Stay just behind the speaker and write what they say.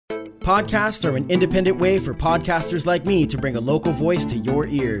Podcasts are an independent way for podcasters like me to bring a local voice to your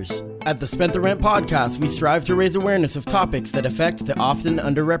ears. At the Spent the Rent podcast, we strive to raise awareness of topics that affect the often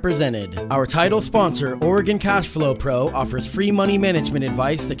underrepresented. Our title sponsor, Oregon Cashflow Pro, offers free money management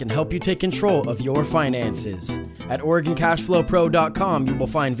advice that can help you take control of your finances. At OregonCashflowPro.com, you will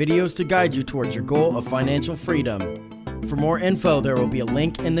find videos to guide you towards your goal of financial freedom. For more info, there will be a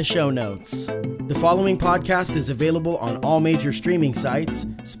link in the show notes. The following podcast is available on all major streaming sites,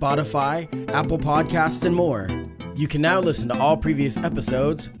 Spotify, Apple Podcasts, and more. You can now listen to all previous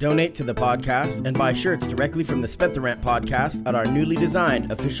episodes, donate to the podcast, and buy shirts directly from the Spent the Rent podcast at our newly designed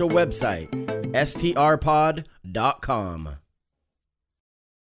official website, strpod.com.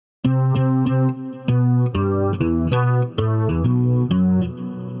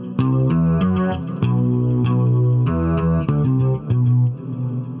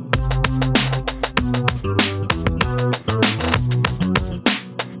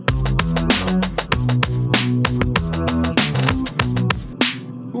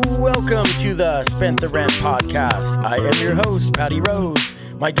 Welcome to the Spent the Rent podcast. I am your host, Patty Rose.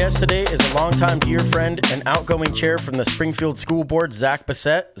 My guest today is a longtime dear friend and outgoing chair from the Springfield School Board, Zach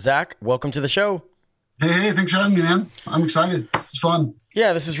Bassett. Zach, welcome to the show. Hey, thanks for having me, man. I'm excited. It's fun.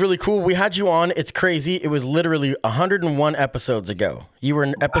 Yeah, this is really cool. We had you on. It's crazy. It was literally 101 episodes ago. You were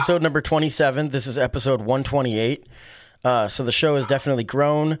in episode number 27. This is episode 128. So the show has definitely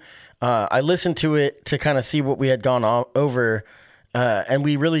grown. I listened to it to kind of see what we had gone over. And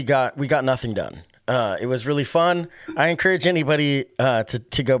we got nothing done. It was really fun. I encourage anybody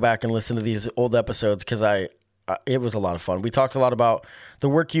to go back and listen to these old episodes because it was a lot of fun. We talked a lot about the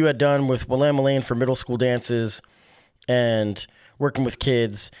work you had done with Willamette Lane for middle school dances and working with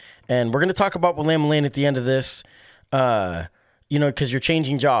kids. And we're going to talk about Willamette Lane at the end of this, because you're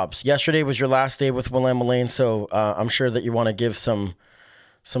changing jobs. Yesterday was your last day with Willamette Lane, so I'm sure that you want to give some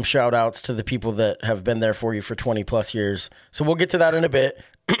shout outs to the people that have been there for you for 20 plus years. So we'll get to that in a bit.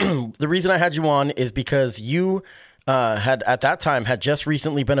 The reason I had you on is because you had at that time had just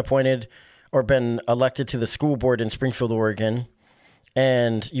recently been appointed or been elected to the school board in Springfield, Oregon,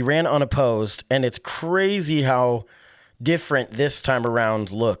 and you ran unopposed. And it's crazy how different this time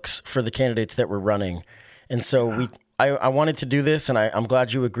around looks for the candidates that were running. And so I wanted to do this, and I'm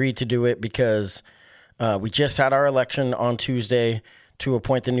glad you agreed to do it because we just had our election on Tuesday to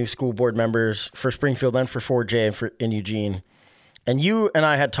appoint the new school board members for Springfield and for 4J and in Eugene. And you and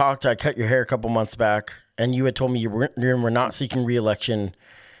I had talked, I cut your hair a couple months back, and you had told me you were not seeking re-election,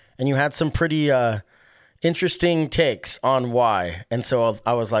 and you had some pretty interesting takes on why. And so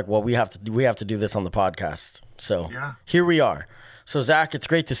I was like, well, we have to do this on the podcast. So Here we are. So Zach, it's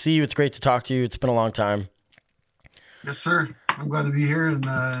great to see you. It's great to talk to you. It's been a long time. Yes, sir. I'm glad to be here. And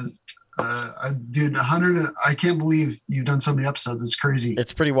I did 100. I can't believe you've done so many episodes. It's crazy.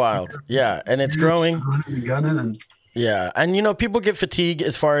 It's pretty wild. Yeah. And it's growing. Yeah. And, people get fatigued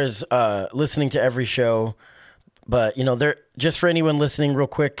as far as listening to every show. But, there just for anyone listening, real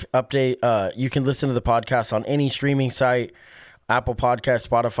quick update, you can listen to the podcast on any streaming site, Apple Podcast,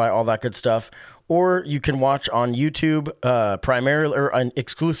 Spotify, all that good stuff. Or you can watch on YouTube, primarily or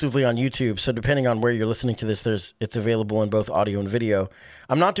exclusively on YouTube. So depending on where you're listening to this, it's available in both audio and video.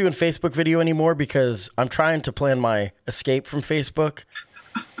 I'm not doing Facebook video anymore because I'm trying to plan my escape from Facebook.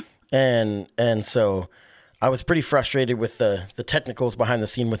 And so I was pretty frustrated with the technicals behind the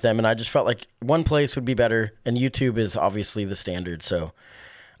scene with them. And I just felt like one place would be better. And YouTube is obviously the standard. So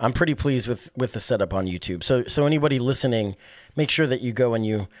I'm pretty pleased with the setup on YouTube. So anybody listening, make sure that you go and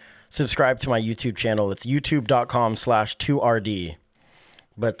you subscribe to my YouTube channel. It's youtube.com/2RD.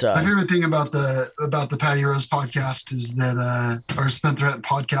 But my favorite thing about the Patty Rose podcast is that, or Spent the Rent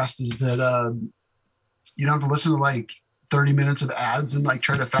podcast is that you don't have to listen to like 30 minutes of ads and like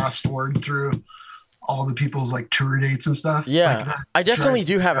try to fast forward through all the people's like tour dates and stuff. Yeah, like I definitely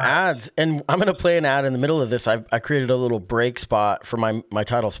do have ads, and I'm going to play an ad in the middle of this. I created a little break spot for my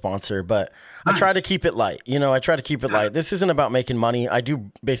title sponsor, but nice. I try to keep it light. I try to keep it light. This isn't about making money. I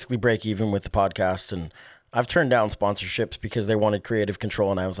do basically break even with the podcast, and I've turned down sponsorships because they wanted creative control,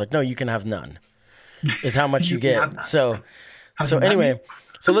 and I was like, no, you can have none. Is how much you get. So anyway,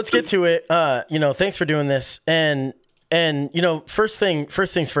 so let's get to it. Thanks for doing this, and first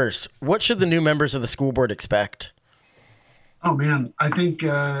things first, what should the new members of the school board expect? Oh man, I think,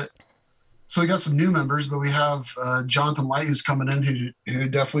 so we got some new members, but we have Jonathan Light who's coming in who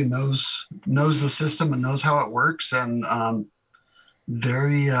definitely knows the system and knows how it works, and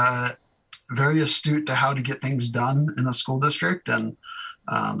very astute to how to get things done in a school district. And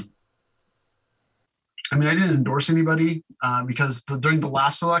I didn't endorse anybody because during the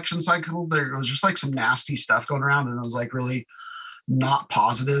last election cycle, there was just like some nasty stuff going around, and it was like really not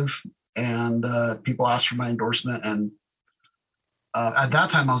positive, and people asked for my endorsement. And at that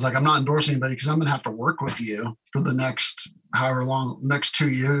time, I was like, I'm not endorsing anybody because I'm going to have to work with you for the next however long, next 2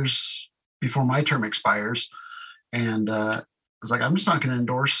 years before my term expires. And I was like, I'm just not going to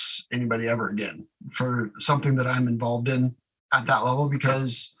endorse anybody ever again for something that I'm involved in at that level,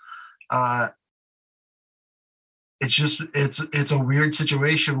 because it's a weird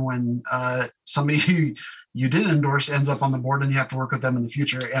situation when somebody who you didn't endorse ends up on the board and you have to work with them in the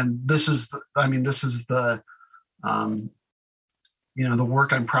future. And this is the the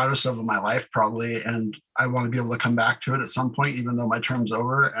work I'm proudest of in my life, probably. And I want to be able to come back to it at some point, even though my term's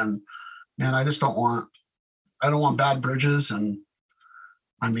over. And man, I don't want bad bridges. And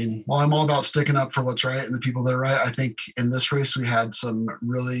I mean, while I'm all about sticking up for what's right and the people that are right, I think in this race, we had some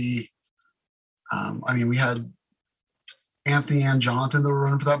really, we had Anthony and Jonathan that were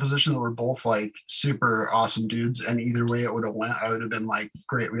running for that position that were both like super awesome dudes. And either way it would have went, I would have been like,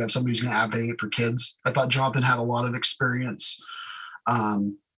 great, we have somebody who's going to advocate for kids. I thought Jonathan had a lot of experience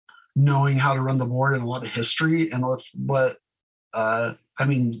knowing how to run the board and a lot of history. And with what,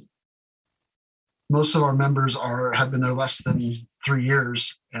 most of our members have been there less than 3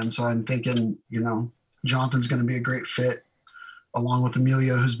 years. And so I'm thinking, Jonathan's going to be a great fit along with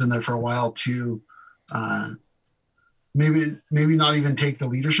Emilio, who's been there for a while, to maybe not even take the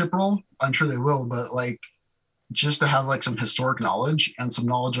leadership role. I'm sure they will, but like just to have like some historic knowledge and some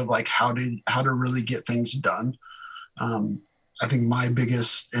knowledge of like how to really get things done. I think my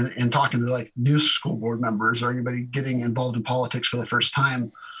biggest, in talking to like new school board members or anybody getting involved in politics for the first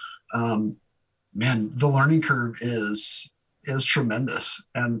time, man, the learning curve is tremendous.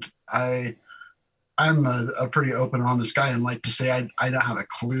 And I'm a pretty open and honest guy, and like to say I don't have a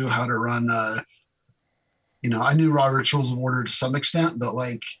clue how to run I knew Robert's Rules of Order to some extent, but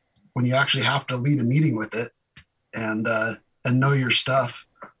like when you actually have to lead a meeting with it and know your stuff,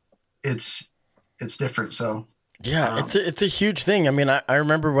 it's different. So yeah, it's a huge thing. I mean, I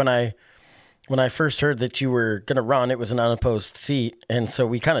remember when I first heard that you were going to run, it was an unopposed seat. And so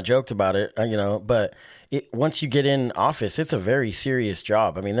we kind of joked about it, but once you get in office, it's a very serious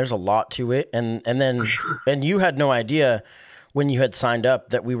job. I mean, there's a lot to it. And then, sure. And you had no idea when you had signed up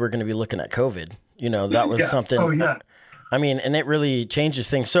that we were going to be looking at COVID. That was something. Oh, yeah. I mean, and it really changes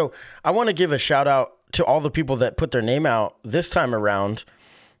things. So I want to give a shout out to all the people that put their name out this time around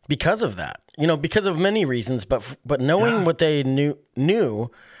because of that, because of many reasons, but knowing what they knew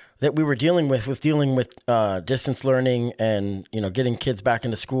that we were dealing with distance learning and, getting kids back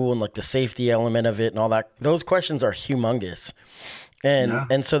into school and like the safety element of it and all that, those questions are humongous.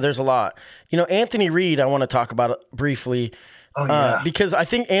 And so there's a lot, Anthony Reed, I want to talk about it briefly. Oh, yeah. Because I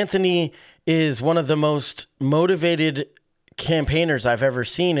think Anthony is one of the most motivated campaigners I've ever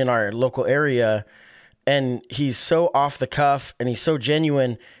seen in our local area. And he's so off the cuff and he's so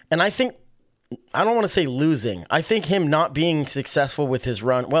genuine. And I think, I don't want to say losing. I think him not being successful with his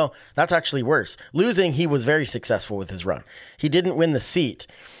run, well, that's actually worse. Losing, he was very successful with his run. He didn't win the seat,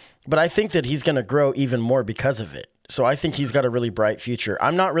 but I think that he's going to grow even more because of it. So I think he's got a really bright future.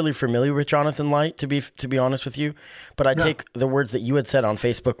 I'm not really familiar with Jonathan Light, to be honest with you, but I take the words that you had said on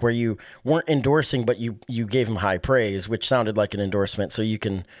Facebook where you weren't endorsing, but you gave him high praise, which sounded like an endorsement. So you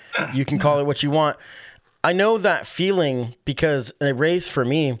can call it what you want. I know that feeling because a race for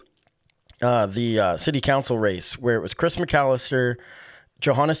me, the city council race, where it was Chris McAllister,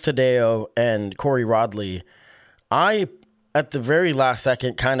 Johannes Tadeo, and Corey Rodley, I, at the very last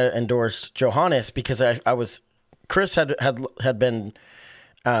second, kind of endorsed Johannes because Chris had been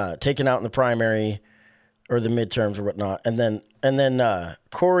taken out in the primary or the midterms or whatnot. And then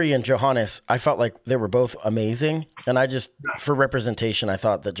Corey and Johannes, I felt like they were both amazing. And for representation, I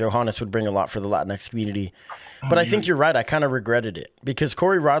thought that Johannes would bring a lot for the Latinx community. But I think you're right. I kind of regretted it because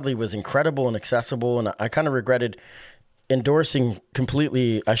Corey Rodley was incredible and accessible. And I kind of regretted endorsing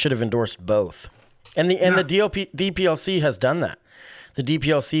completely. I should have endorsed both. And the DPLC has done that. The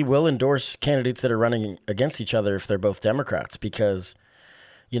DPLC will endorse candidates that are running against each other if they're both Democrats because,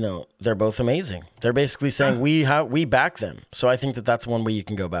 they're both amazing. They're basically saying we back them. So I think that that's one way you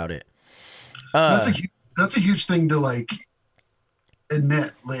can go about it. That's a huge thing to like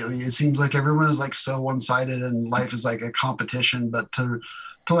admit lately. It seems like everyone is like so one-sided and life is like a competition, but to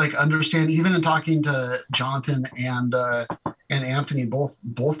like understand, even in talking to Jonathan and Anthony,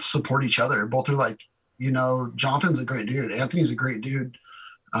 both support each other. Both are like, Jonathan's a great dude. Anthony's a great dude.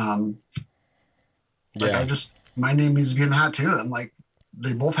 My name needs to be in the hat too. And like,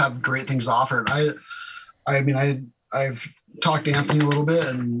 they both have great things to offer. And I've talked to Anthony a little bit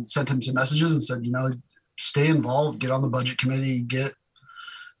and sent him some messages and said, stay involved, get on the budget committee, get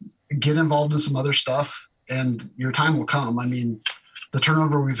involved in some other stuff and your time will come. I mean, the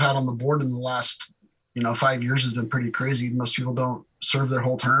turnover we've had on the board in the last 5 years has been pretty crazy. Most people don't serve their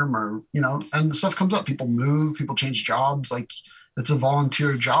whole term, or and stuff comes up. People move, people change jobs. Like, it's a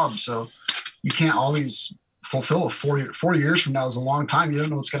volunteer job, so you can't always fulfill a 4 years from now is a long time. You don't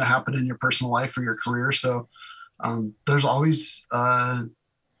know what's going to happen in your personal life or your career. So there's always,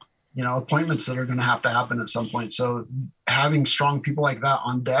 appointments that are going to happen at some point. So having strong people like that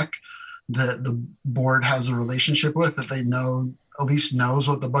on deck that the board has a relationship with, that they know, at least knows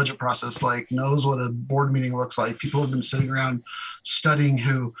what the budget process like, knows what a board meeting looks like. People have been sitting around studying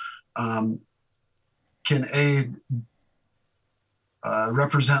who can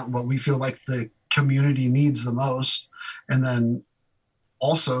represent what we feel like the community needs the most, and then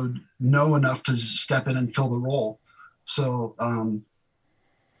also know enough to step in and fill the role. So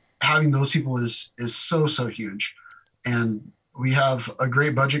having those people is so huge. And we have a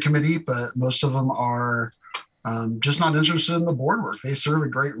great budget committee, but most of them are just not interested in the board work. They serve a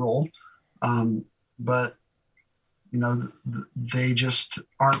great role, but they just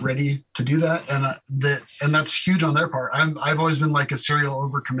aren't ready to do that, and that's huge on their part. I've always been like a serial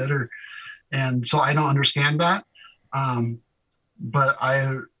overcommitter, and so I don't understand that. But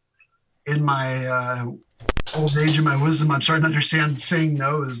in my old age and my wisdom, I'm starting to understand saying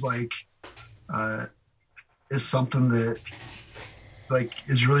no is is something that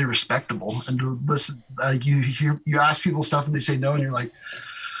is really respectable. And to listen, you ask people stuff and they say no, and you're like,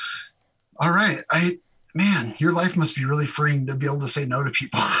 all right, man, your life must be really freeing to be able to say no to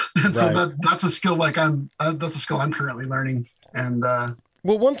people. And so that's a skill that's a skill I'm currently learning. And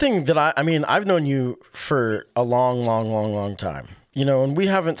well, one thing that I've known you for a long time, and we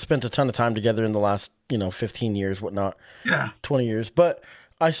haven't spent a ton of time together in the last, 15 years, whatnot. Yeah. 20 years, but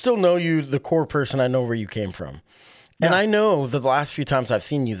I still know you, the core person. I know where you came from. And I know that the last few times I've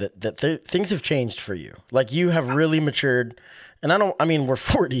seen you that things have changed for you. Like, you have really matured. And we're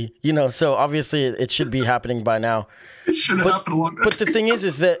 40, so obviously it should be happening by now. It should have happened a long time. But the thing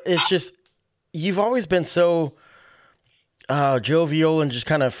is that it's just, you've always been so jovial and just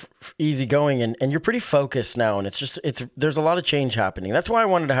kind of easygoing, and you're pretty focused now. And there's a lot of change happening. That's why I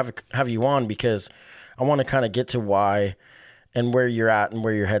wanted to have you on, because I want to kind of get to why and where you're at and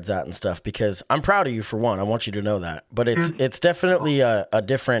where your head's at and stuff, because I'm proud of you, for one. I want you to know that. But it's definitely a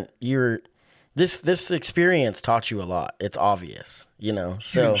different, this experience taught you a lot. It's obvious,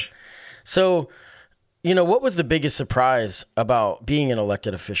 Huge. So, what was the biggest surprise about being an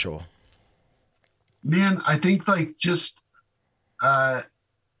elected official? Man, I think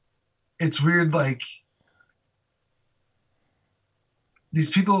it's weird. These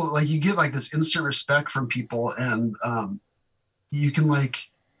people, you get this instant respect from people, and you can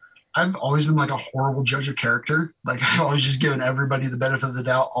I've always been a horrible judge of character. I've always just given everybody the benefit of the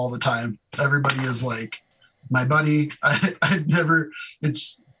doubt all the time. Everybody is my buddy. I never,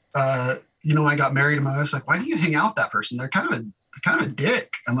 it's, when I got married, my wife's like, why do you hang out with that person? They're kind of a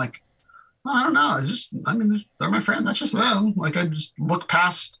dick. I'm like, well, I don't know. It's just, they're my friend. That's just them. I just look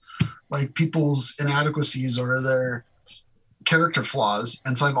past people's inadequacies or their character flaws.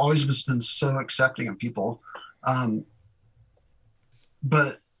 And so I've always just been so accepting of people.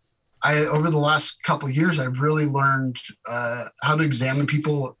 But over the last couple of years, I've really learned how to examine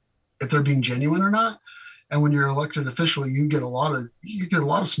people if they're being genuine or not. And when you're an elected official, you get a lot of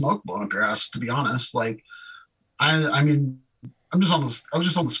smoke blown up your ass, to be honest. I was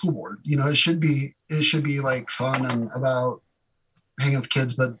just on the school board. It should be fun and about hanging with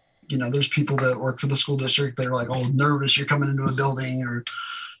kids, but there's people that work for the school district that are all nervous you're coming into a building, or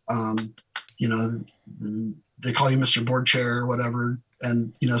they call you Mr. Board Chair or whatever.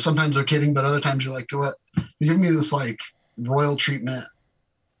 And, sometimes they're kidding, but other times you're like, what? You're giving me this royal treatment,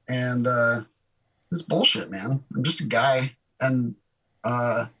 and it's bullshit, man. I'm just a guy. And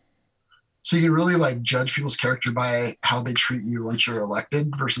so you can really judge people's character by how they treat you once you're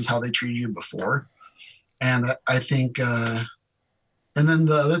elected versus how they treated you before. And I think, and then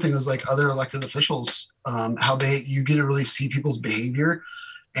the other thing was other elected officials, you get to really see people's behavior.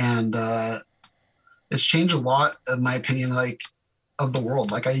 And it's changed a lot, in my opinion, of the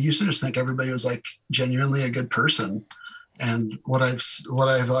world. I used to just think everybody was genuinely a good person. And what I've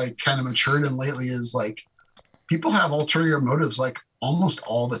kind of matured in lately is people have ulterior motives almost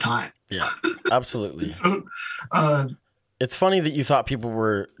all the time. Yeah, absolutely. So, it's funny that you thought people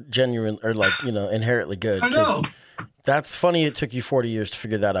were genuine or inherently good. I know. That's funny. It took you 40 years to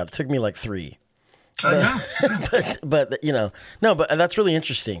figure that out. It took me 3. Yeah. but no, but that's really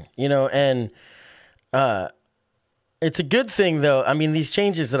interesting, and it's a good thing, though. These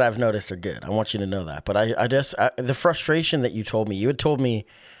changes that I've noticed are good. I want you to know that. But the frustration that you had told me,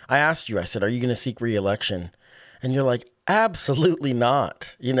 I asked you, I said, are you going to seek re-election? And you're like, Absolutely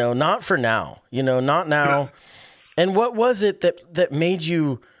not. Not for now. Not now. And what was it that made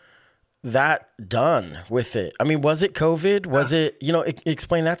you that done with it? I mean, was it COVID? Was it,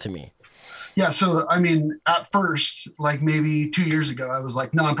 explain that to me. Yeah. So, I mean, at first, like maybe 2 years ago, I was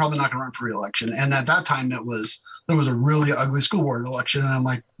like, no, I'm probably not going to run for reelection. And at that time, there was a really ugly school board election. And I'm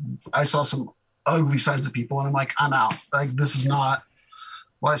like, I saw some ugly sides of people and I'm like, I'm out. Like, this is not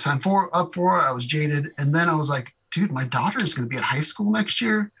what I signed up for. I was jaded. And then I was like, dude, my daughter is going to be in high school next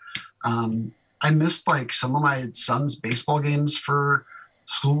year. I missed like some of my son's baseball games for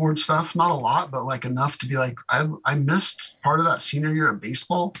school board stuff. Not a lot, but like enough to be like, I missed part of that senior year of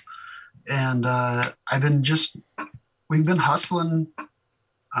baseball. And we've been hustling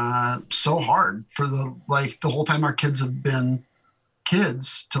so hard for the whole time our kids have been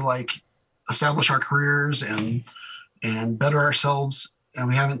kids to like establish our careers and better ourselves. And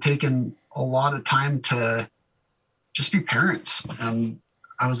we haven't taken a lot of time to just be parents. And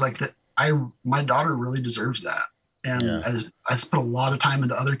I was like that. My daughter really deserves that. And Yeah. I put a lot of time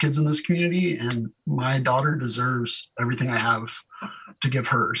into other kids in this community, and my daughter deserves everything I have to give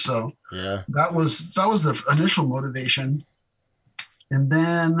her. So Yeah. that was the initial motivation. And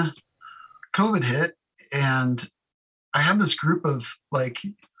then COVID hit, and I have this group of like,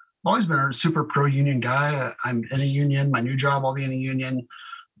 I've always been a super pro union guy. I'm in a union. My new job, I'll be in a union.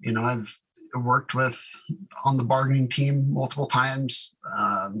 I've worked on the bargaining team multiple times.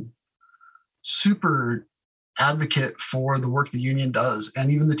 Super advocate for the work the union does, and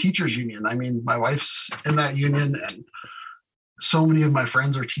even the teachers union. I mean, my wife's in that union, and so many of my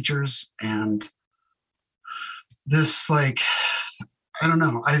friends are teachers. And this, like, I don't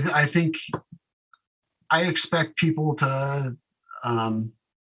know. I think I expect people to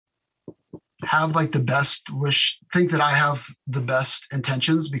have like the best think that I have the best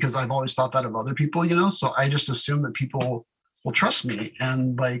intentions, because I've always thought that of other people, so I just assume that people will trust me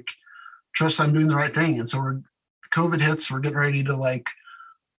and like trust I'm doing the right thing. And so COVID hits, we're getting ready to like,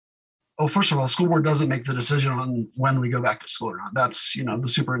 first of all, the school board doesn't make the decision on when we go back to school or not. That's, the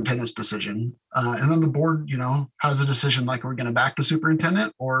superintendent's decision. And then the board, has a decision like, are we going to back the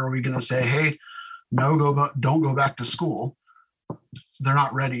superintendent, or are we going to say, hey, no, don't go back to school. They're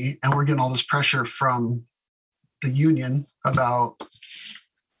not ready. And we're getting all this pressure from the union about,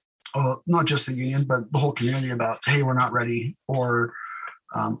 not just the union, but the whole community about, hey, we're not ready, or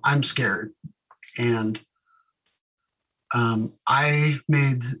I'm scared. And I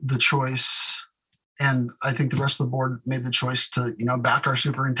made the choice, and I think the rest of the board made the choice to, back our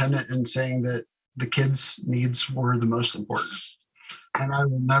superintendent in saying that the kids' needs were the most important. And I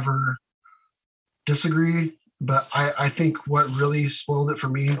will never disagree, but I think what really spoiled it for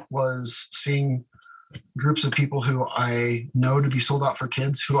me was seeing groups of people who I know to be sold out for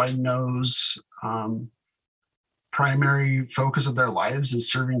kids, who I know's primary focus of their lives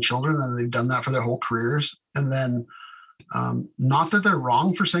is serving children, and they've done that for their whole careers. And then not that they're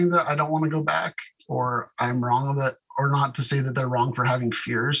wrong for saying that I don't want to go back, or I'm wrong of it, or not to say that they're wrong for having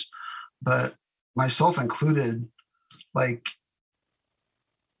fears, but myself included, like,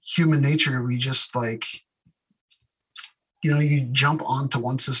 human nature, we just like, you jump onto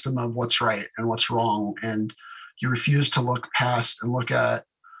one system of what's right and what's wrong, and you refuse to look past and look at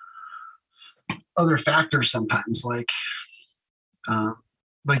other factors sometimes, like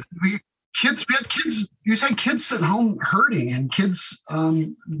we had kids, you said kids sitting home hurting, and kids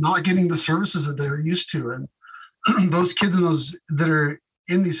not getting the services that they're used to. And those kids that are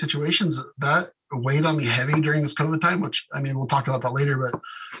in these situations, that weighed on me heavy during this COVID time, which, I mean, we'll talk about that later, but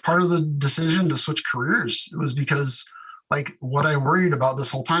part of the decision to switch careers was because, like, what I worried about this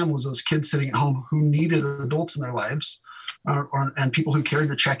whole time was those kids sitting at home who needed adults in their lives, and people who cared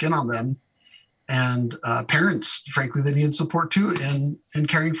to check in on them, and parents, frankly, they needed support too in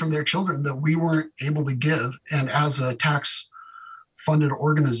caring for their children that we weren't able to give. And as a tax funded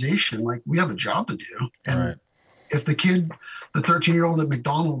organization, like, we have a job to do. And Right. if the 13-year-old at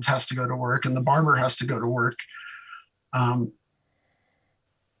McDonald's has to go to work, and the barber has to go to work,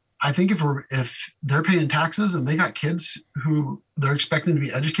 I think if they're paying taxes and they got kids who they're expecting to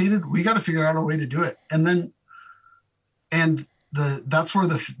be educated, we got to figure out a way to do it. That's where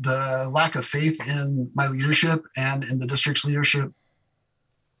the lack of faith in my leadership and in the district's leadership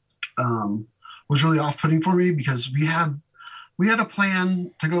was really off-putting for me, because we had a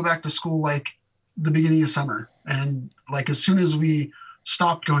plan to go back to school like the beginning of summer, and like as soon as we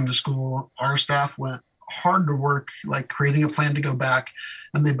stopped going to school, our staff went hard to work, like creating a plan to go back,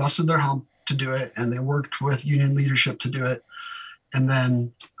 and they busted their hump to do it, and they worked with union leadership to do it. And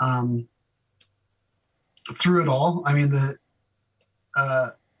then through it all, I mean,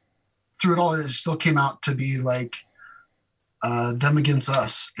 through it all, it still came out to be like them against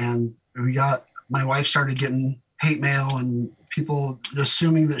us. And my wife started getting hate mail and people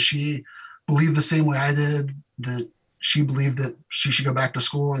assuming that she believed the same way I did, that she believed that she should go back to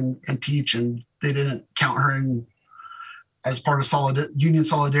school and teach, and they didn't count her in as part of union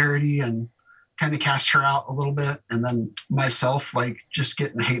solidarity, and kind of cast her out a little bit. And then myself, like just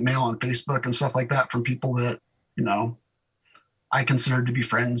getting hate mail on Facebook and stuff like that from people that, I considered to be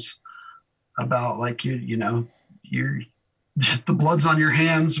friends, about like, you're the blood's on your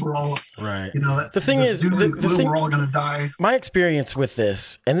hands. We're all right. The thing is, we're all going to die. My experience with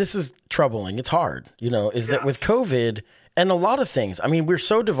this, and this is troubling, it's hard, is that with COVID and a lot of things, I mean, we're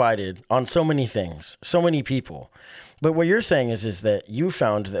so divided on so many things, so many people. But what you're saying is that you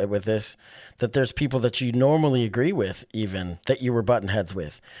found that with this, that there's people that you normally agree with, even that you were button heads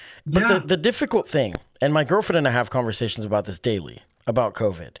with. But the difficult thing, and my girlfriend and I have conversations about this daily, about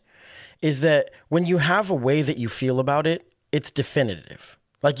COVID, is that when you have a way that you feel about it, it's definitive.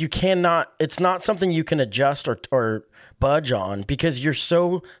 Like it's not something you can adjust or budge on, because you're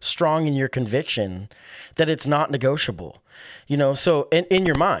so strong in your conviction that it's not negotiable, so in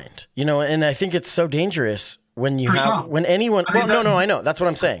your mind, and I think it's so dangerous when anyone, I know, that's what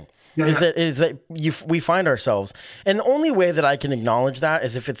I'm saying. That we find ourselves, and the only way that I can acknowledge that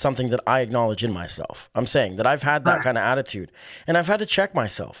is if it's something that I acknowledge in myself. I'm saying that I've had that kind of attitude, and I've had to check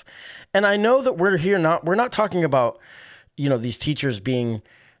myself. And I know that we're not talking about, these teachers being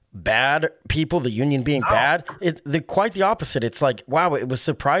bad people, the union being bad. Quite the opposite. It's like, wow, it was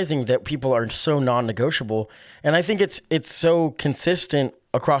surprising that people are so non-negotiable. And I think it's so consistent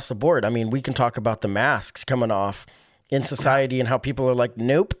across the board. I mean, we can talk about the masks coming off in society and how people are like,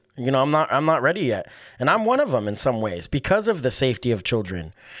 nope, I'm not ready yet. And I'm one of them in some ways because of the safety of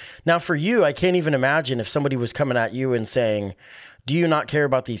children. Now for you, I can't even imagine if somebody was coming at you and saying, do you not care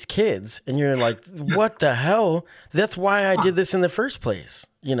about these kids? And you're like, what the hell? That's why I did this in the first place,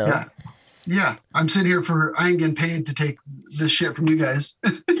 Yeah. I'm sitting here I ain't getting paid to take this shit from you guys,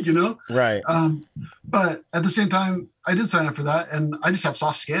 Right. But at the same time, I did sign up for that, and I just have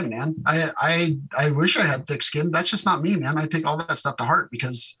soft skin, man. I wish I had thick skin. That's just not me, man. I take all that stuff to heart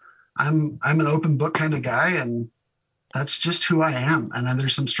because I'm an open book kind of guy, and that's just who I am. And then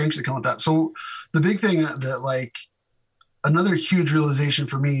there's some strengths that come with that. So the big thing that like, another huge realization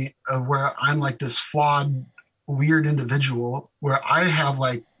for me of where I'm like this flawed, weird individual, where I have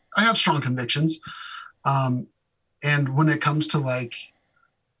strong convictions. And when it comes to like,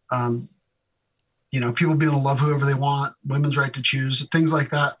 people being able to love whoever they want, women's right to choose, things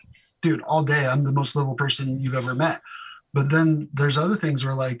like that, dude, all day, I'm the most liberal person you've ever met. But then there's other things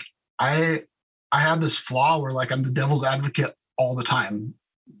where like, I have this flaw where like, I'm the devil's advocate all the time.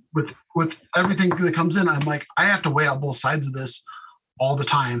 With everything that comes in, I'm like, I have to weigh out both sides of this all the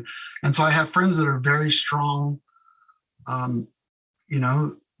time. And so I have friends that are very strong,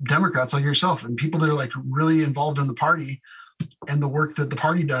 Democrats like yourself, and people that are like really involved in the party and the work that the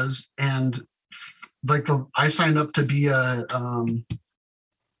party does. And like I signed up to be a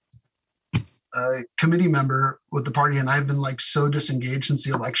committee member with the party, and I've been like so disengaged since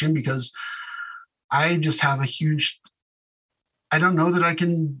the election because I just have I don't know that I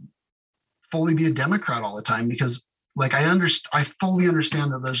can fully be a Democrat all the time, because like I fully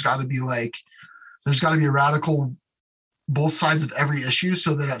understand that there's got to be a radical both sides of every issue,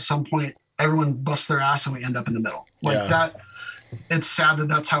 so that at some point everyone busts their ass and we end up in the middle. Like that. It's sad that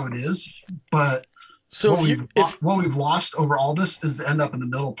that's how it is, but so what we've lost over all this is the end up in the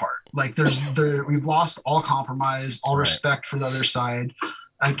middle part. Like we've lost all compromise, all respect for the other side.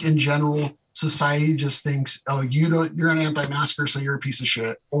 Like in general, society just thinks, oh, you're an anti-masker, so you're a piece of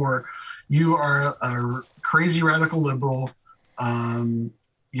shit, or you are a crazy radical liberal.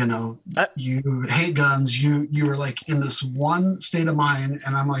 You hate guns. You are like in this one state of mind,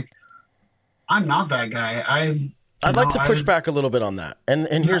 and I'm like, I'm not that guy. I'd like to push back a little bit on that,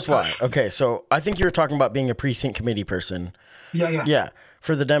 and here's why. Okay, so I think you were talking about being a precinct committee person. Yeah.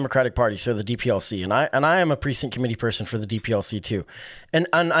 For the Democratic Party, so the DPLC, and I am a precinct committee person for the DPLC too, and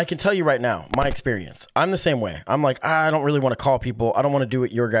I can tell you right now, my experience, I'm the same way. I'm like, I don't really want to call people. I don't want to do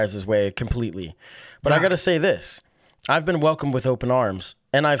it your guys' way completely, but I got to say this: I've been welcomed with open arms,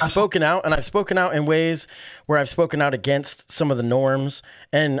 and I've spoken out in ways where I've spoken out against some of the norms,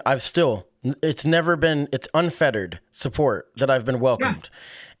 and it's unfettered support that I've been welcomed. Yeah.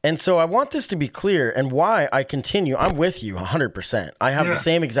 And so I want this to be clear, and why I continue. I'm with you 100%. I have the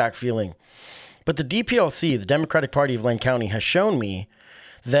same exact feeling. But the DPLC, the Democratic Party of Lane County, has shown me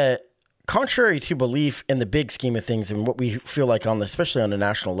that contrary to belief in the big scheme of things and what we feel like especially on the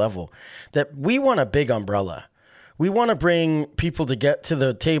national level, that we want a big umbrella. we want to bring people to get to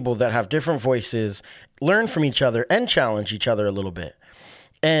the table that have different voices, learn from each other, and challenge each other a little bit.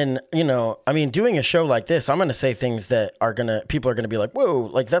 And, you know, I mean, doing a show like this, I'm going to say things that people are going to be like, whoa,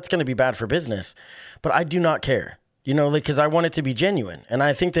 like that's going to be bad for business. But I do not care, you know, like, because I want it to be genuine. And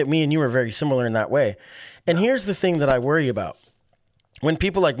I think that me and you are very similar in that way. And here's the thing that I worry about. When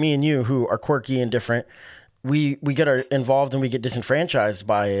people like me and you who are quirky and different, we get involved and we get disenfranchised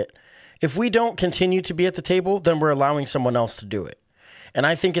by it. If we don't continue to be at the table, then we're allowing someone else to do it. And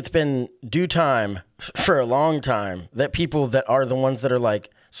I think it's been due time for a long time that people that are the ones that are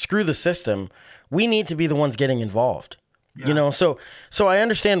like, screw the system, we need to be the ones getting involved. Yeah. You know, so I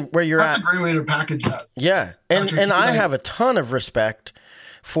understand where you're That's at. That's a great way to package that. Yeah. And I have a ton of respect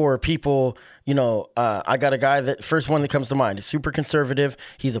for people. You know, I got a guy that first one that comes to mind is super conservative.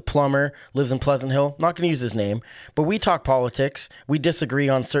 He's a plumber, lives in Pleasant Hill. Not going to use his name, but we talk politics. We disagree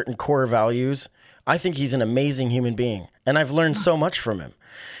on certain core values. I think he's an amazing human being, and I've learned so much from him,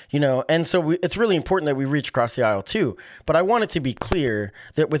 you know, and so it's really important that we reach across the aisle too. But I want it to be clear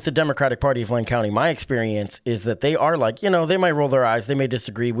that with the Democratic Party of Wayne County, my experience is that they are like, you know, they might roll their eyes, they may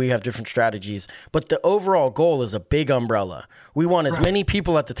disagree, we have different strategies, but the overall goal is a big umbrella. We want as many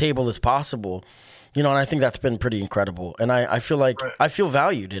people at the table as possible, you know, and I think that's been pretty incredible. And I feel like I feel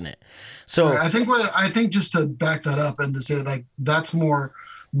valued in it. So I think just to back that up and to say like, that's more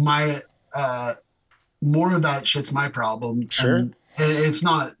my, more of that shit's my problem. Sure. And it's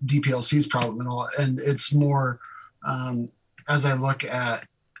not DPLC's problem at all. And it's more, as I look at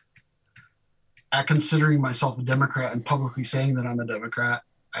considering myself a Democrat and publicly saying that I'm a Democrat,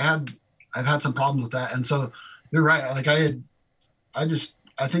 I've had some problems with that. And so you're right. Like I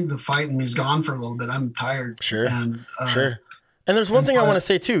think the fight in me is gone for a little bit. I'm tired. Sure. And, sure. And there's one thing I want to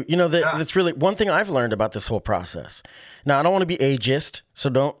say too, you know, that's really one thing I've learned about this whole process. Now, I don't want to be ageist,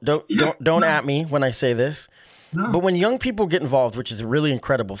 so don't at me when I say this. No. But when young people get involved, which is a really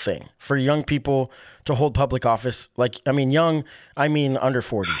incredible thing for young people to hold public office, like, I mean, under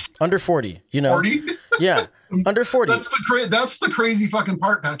 40, you know, 40? Yeah, under 40. That's the crazy fucking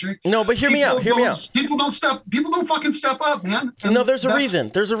part, Patrick. No, but hear me out. People don't fucking step up, man. And no, there's a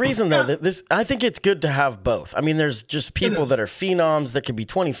reason. There's a reason though that I think it's good to have both. I mean, there's just people that are phenoms that could be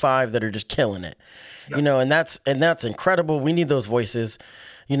 25 that are just killing it, you know, and that's incredible. We need those voices.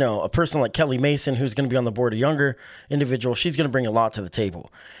 You know, a person like Kelly Mason, who's going to be on the board, a younger individual, she's going to bring a lot to the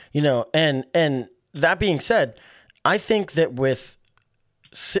table, you know, and that being said, I think that with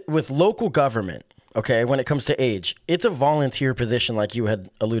local government, okay, when it comes to age, it's a volunteer position like you had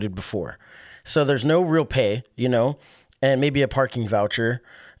alluded before. So there's no real pay, you know, and maybe a parking voucher.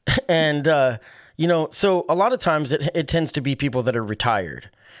 And, you know, so a lot of times it tends to be people that are retired.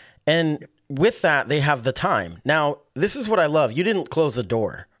 And with that, they have the time. Now, this is what I love. You didn't close the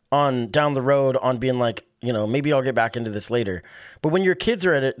door on down the road on being like, you know, maybe I'll get back into this later. But when your kids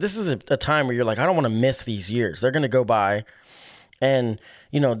are at it, this is a time where you're like, I don't want to miss these years. They're going to go by. And,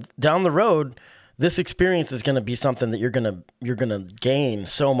 you know, down the road, this experience is going to be something that you're going to gain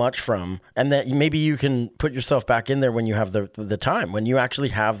so much from, and that maybe you can put yourself back in there when you have the time, when you actually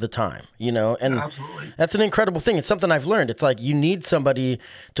have the time, you know, and absolutely. That's an incredible thing. It's something I've learned. It's like, you need somebody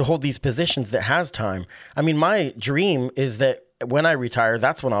to hold these positions that has time. I mean, my dream is that when I retire,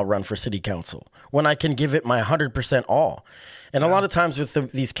 that's when I'll run for city council, when I can give it my 100% all. And a lot of times with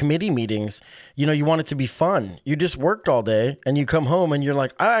these committee meetings, you know, you want it to be fun. You just worked all day and you come home and you're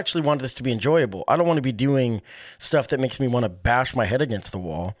like, I actually want this to be enjoyable. I don't want to be doing stuff that makes me want to bash my head against the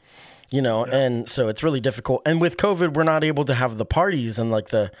wall, you know? Yeah. And so it's really difficult. And with COVID, we're not able to have the parties and like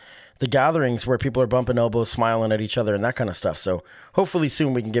the gatherings where people are bumping elbows, smiling at each other and that kind of stuff. So hopefully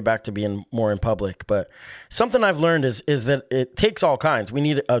soon we can get back to being more in public. But something I've learned is that it takes all kinds. We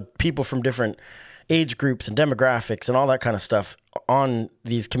need people from different age groups and demographics and all that kind of stuff on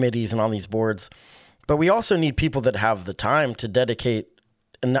these committees and on these boards. But we also need people that have the time to dedicate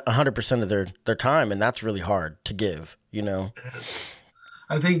 100% of their time. And that's really hard to give, you know?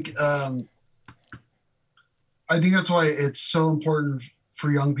 I think that's why it's so important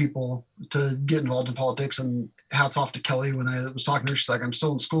for young people to get involved in politics. And hats off to Kelly. When I was talking to her, she's like, I'm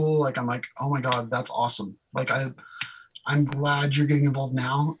still in school. Like, I'm like, oh my God, that's awesome. Like, I'm glad you're getting involved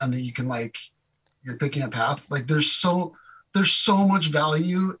now and that you can you're picking a path. Like there's so much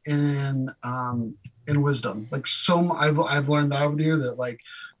value in wisdom. Like I've learned that over the year that like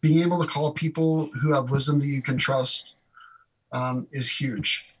being able to call people who have wisdom that you can trust is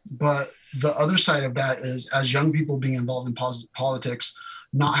huge. But the other side of that is, as young people being involved in politics,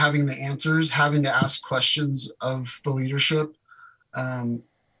 not having the answers, having to ask questions of the leadership,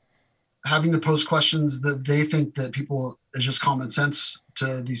 having to pose questions that they think that people is just common sense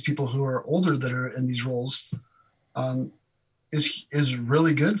to these people who are older that are in these roles. um, is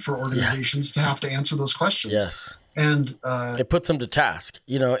really good for organizations to have to answer those questions. Yes. And it puts them to task,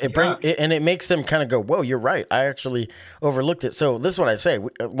 and it makes them kind of go, whoa, you're right. I actually overlooked it. So this is what I say.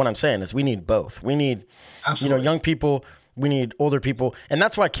 What I'm saying is we need both. We need, absolutely. Young people, we need older people. And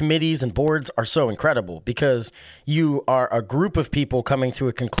that's why committees and boards are so incredible, because you are a group of people coming to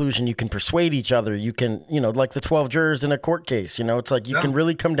a conclusion. You can persuade each other. You can, like the 12 jurors in a court case, it's like you can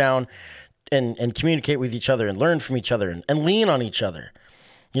really come down and communicate with each other and learn from each other and lean on each other,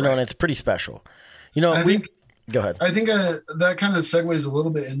 and it's pretty special. Go ahead. I think that kind of segues a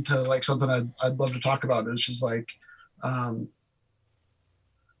little bit into like something I'd love to talk about. It's just like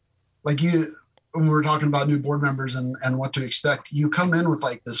you, when we're talking about new board members and what to expect, you come in with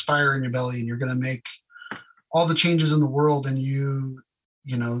like this fire in your belly and you're going to make all the changes in the world. And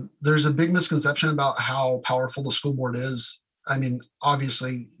there's a big misconception about how powerful the school board is. I mean,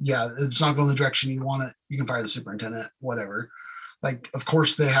 obviously, yeah, it's not going the direction you want it. You can fire the superintendent, whatever. Like, of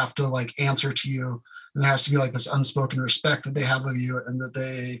course they have to like answer to you. And there has to be like this unspoken respect that they have of you, and that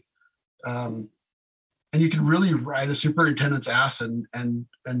they, and you can really ride a superintendent's ass and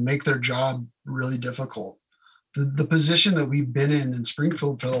make their job really difficult. The position that we've been in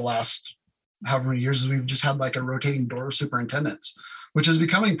Springfield for the last however many years is we've just had like a rotating door of superintendents, which is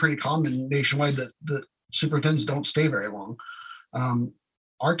becoming pretty common nationwide, that the superintendents don't stay very long.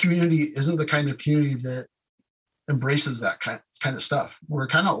 Our community isn't the kind of community that embraces that kind of stuff. We're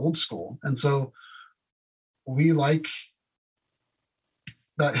kind of old school. And so we like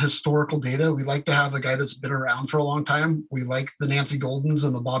that historical data. We like to have a guy that's been around for a long time. We like the Nancy Goldens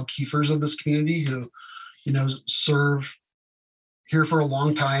and the Bob Kiefers of this community who, serve here for a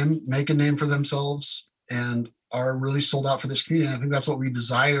long time, make a name for themselves, and are really sold out for this community. And I think that's what we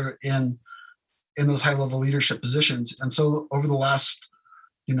desire in those high-level leadership positions. And so over the last,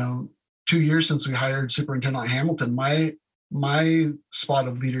 2 years since we hired Superintendent Hamilton, my spot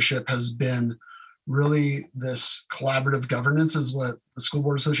of leadership has been really this collaborative governance, is what the School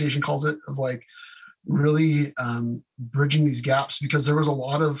Board Association calls it, of like really bridging these gaps, because there was a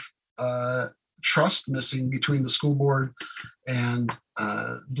lot of trust missing between the school board and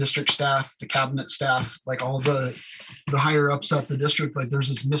district staff, the cabinet staff, like all the higher ups at the district. Like there's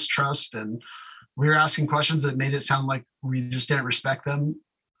this mistrust, and we were asking questions that made it sound like we just didn't respect them,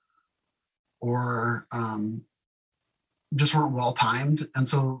 or just weren't well timed. And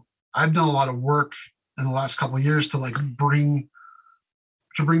so I've done a lot of work in the last couple of years to like bring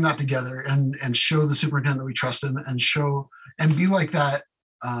that together and show the superintendent that we trust him, and show and be like that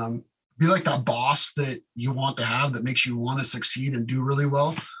boss that you want to have, that makes you want to succeed and do really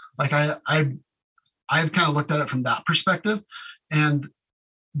well. Like I've kind of looked at it from that perspective. And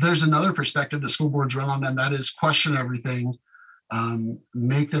there's another perspective that school boards run on, and that is question everything,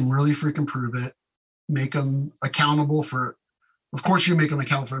 make them really freaking prove it, make them accountable for, of course you make them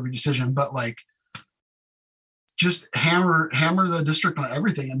accountable for every decision, but like just hammer the district on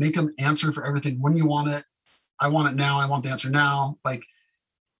everything and make them answer for everything. When you want it, I want it now, I want the answer now. Like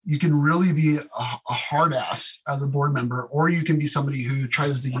you can really be a hard ass as a board member, or you can be somebody who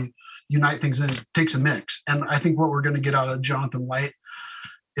tries to unite things, and it takes a mix. And I think what we're going to get out of Jonathan Light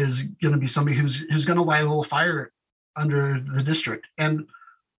is going to be somebody who's going to light a little fire under the district. And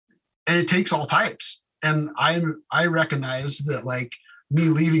it takes all types. And I recognize that like me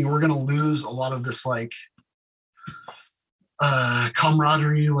leaving, we're going to lose a lot of this like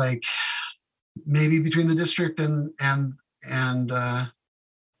camaraderie, like maybe between the district and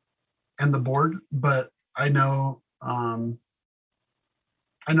the board. But I know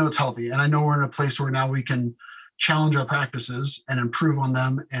it's healthy, and I know we're in a place where now we can challenge our practices and improve on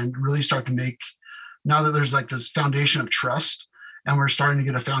them, and really start to make, now that there's like this foundation of trust, and we're starting to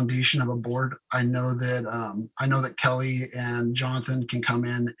get a foundation of a board. I know that Kelly and Jonathan can come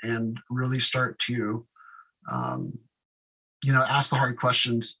in and really start to, ask the hard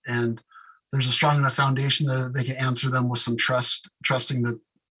questions, and there's a strong enough foundation that they can answer them with some trusting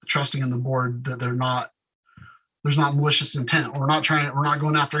in the board, that there's not malicious intent. We're not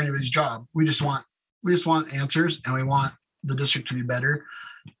going after anybody's job. We just want answers, and we want the district to be better.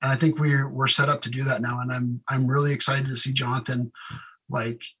 And I think we're set up to do that now. And I'm really excited to see Jonathan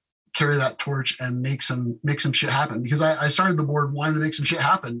like carry that torch and make some shit happen, because I started the board wanting to make some shit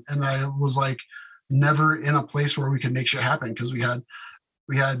happen. And I was like never in a place where we could make shit happen, because we had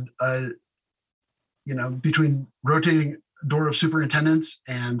between rotating door of superintendents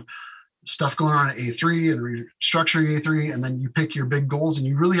and stuff going on at A3 and restructuring A3, and then you pick your big goals, and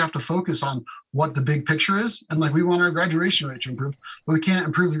you really have to focus on what the big picture is. And like we want our graduation rate to improve, but we can't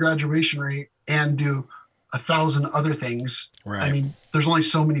improve the graduation rate and do 1,000 other things. Right. I mean, there's only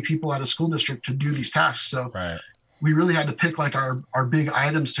so many people at a school district to do these tasks. So right. we really had to pick like our big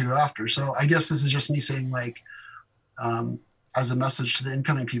items to go after. So I guess this is just me saying like, as a message to the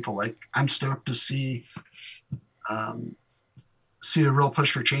incoming people, like I'm stoked to see a real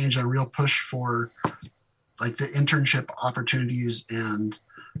push for change, a real push for like the internship opportunities, and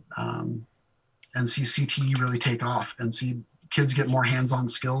see CTE really take off, and see kids get more hands-on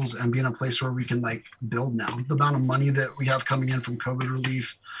skills and be in a place where we can like build now. The amount of money that we have coming in from COVID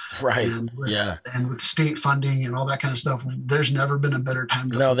relief, right? And with state funding and all that kind of stuff, there's never been a better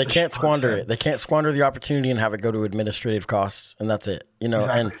time to no, they can't squander it. They can't squander the opportunity and have it go to administrative costs, and that's it, you know.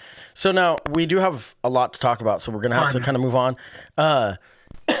 Exactly. And so now we do have a lot to talk about, so we're gonna have to kind of move on.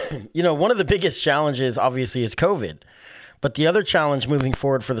 You know, one of the biggest challenges obviously is COVID. But the other challenge moving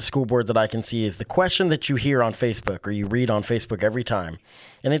forward for the school board that I can see is the question that you hear on Facebook or you read on Facebook every time,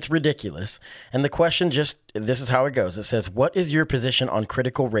 and it's ridiculous. And the question this is how it goes. It says, what is your position on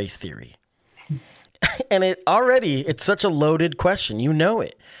critical race theory? And it's such a loaded question. You know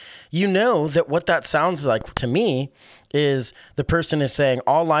it. You know that what that sounds like to me is the person is saying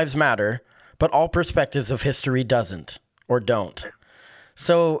all lives matter, but all perspectives of history doesn't or don't.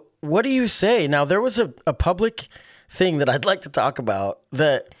 So what do you say? Now, there was a public thing that I'd like to talk about,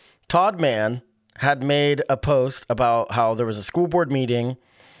 that Todd Mann had made a post about how there was a school board meeting,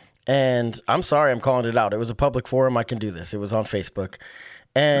 and I'm sorry, I'm calling it out. It was a public forum. I can do this. It was on Facebook.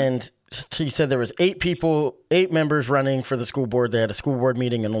 And he said there was 8 members running for the school board. They had a school board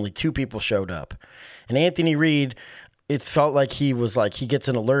meeting and only 2 people showed up. And Anthony Reed, it felt like he was like, he gets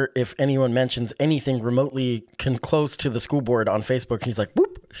an alert if anyone mentions anything remotely close to the school board on Facebook. He's like,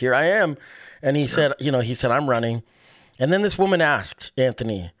 whoop, here I am. And he said, I'm running. And then this woman asked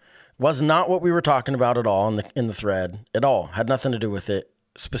Anthony, was not what we were talking about at all in the thread at all, had nothing to do with it,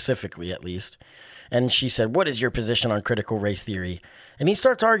 specifically at least. And she said, what is your position on critical race theory? And he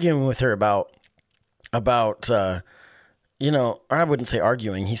starts arguing with her about I wouldn't say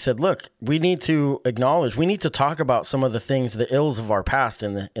arguing. He said, look, we need to talk about some of the things, the ills of our past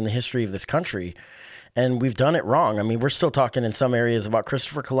in the history of this country. And we've done it wrong. I mean, we're still talking in some areas about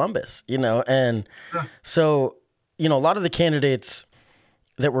Christopher Columbus, and so, a lot of the candidates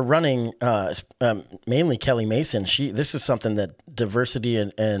that were running, mainly Kelly Mason, this is something that diversity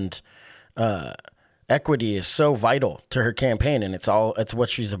and equity is so vital to her campaign, and it's what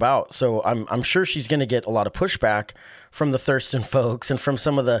she's about. So I'm sure she's going to get a lot of pushback from the Thurston folks and from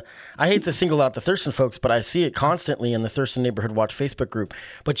some of I hate to single out the Thurston folks, but I see it constantly in the Thurston Neighborhood Watch Facebook group.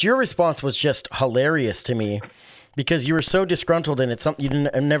 But your response was just hilarious to me, because you were so disgruntled, and it's something you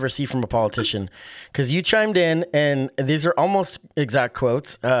never see from a politician. Because you chimed in, and these are almost exact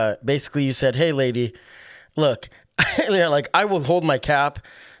quotes. Basically, you said, hey, lady, look, like, I will hold my cap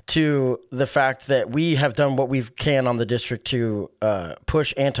to the fact that we have done what we can on the district to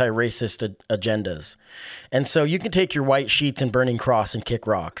push anti-racist agendas. And so you can take your white sheets and burning cross and kick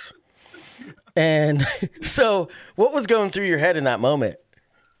rocks. And so what was going through your head in that moment?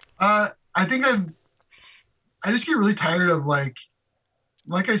 I think I just get really tired of like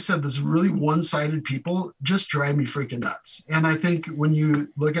I said, this really one-sided people just drive me freaking nuts. And I think when you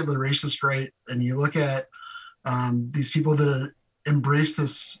look at the racist right, and you look at these people that embrace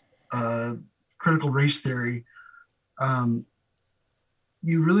this critical race theory,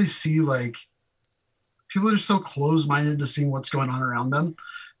 you really see like people are so close-minded to seeing what's going on around them.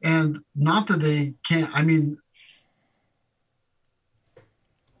 And not that they can't, I mean,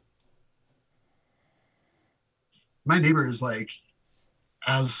 my neighbor is like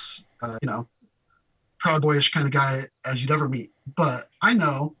as proud boyish kind of guy as you'd ever meet, but I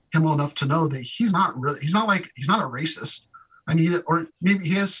know him well enough to know that he's not a racist. I mean, or maybe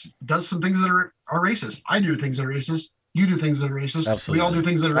he does some things that are racist. I do things that are racist. You do things that are racist. Absolutely. We all do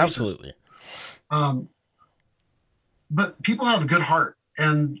things that are racist. Absolutely. But people have a good heart,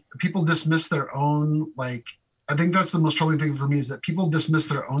 and people dismiss their own, like, I think that's the most troubling thing for me, is that people dismiss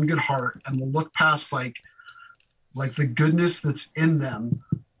their own good heart and will look past like the goodness that's in them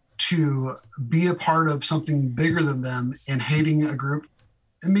to be a part of something bigger than them, and hating a group,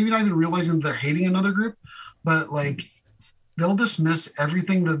 and maybe not even realizing that they're hating another group, but like they'll dismiss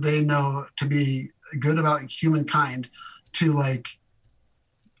everything that they know to be good about humankind to like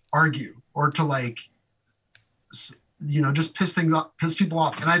argue or to like, just piss people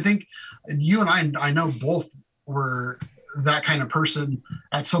off. And I think you and I know both were that kind of person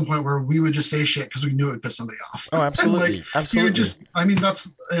at some point, where we would just say shit because we knew it would piss somebody off. Oh, absolutely. Like, absolutely.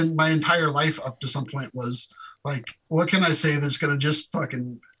 That's in my entire life up to some point was like, what can I say that's going to just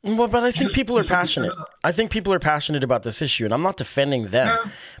fucking Well, but I think Just- people are just look passionate. it up. I think people are passionate about this issue, and I'm not defending them.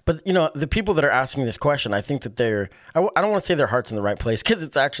 Yeah. But, the people that are asking this question, I think that I don't want to say their heart's in the right place because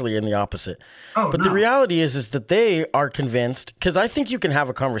it's actually in the opposite. Oh, But no. the reality is that they are convinced, because I think you can have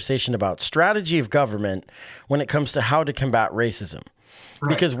a conversation about strategy of government when it comes to how to combat racism. Right.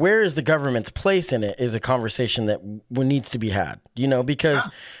 Because where is the government's place in it is a conversation that needs to be had, because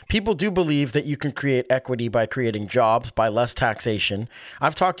people do believe that you can create equity by creating jobs, by less taxation.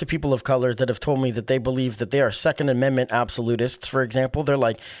 I've talked to people of color that have told me that they believe that they are Second Amendment absolutists, for example. They're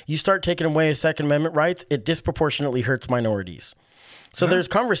like, you start taking away Second Amendment rights, it disproportionately hurts minorities. So there's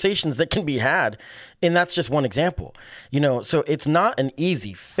conversations that can be had, and that's just one example. So it's not an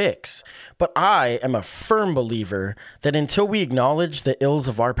easy fix, but I am a firm believer that until we acknowledge the ills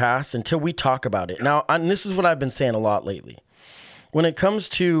of our past, until we talk about it. Now, and this is what I've been saying a lot lately. When it comes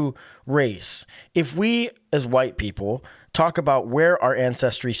to race, if we as white people talk about where our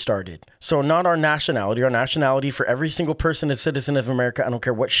ancestry started, so not our nationality for every single person, a citizen of America, I don't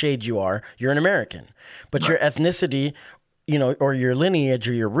care what shade you are, you're an American, but your ethnicity, or your lineage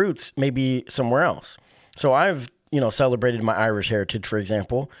or your roots may be somewhere else. So I've, celebrated my Irish heritage, for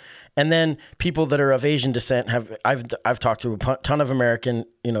example. And then people that are of Asian descent I've talked to a ton of American,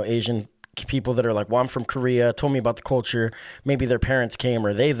 Asian people that are like, well, I'm from Korea, told me about the culture. Maybe their parents came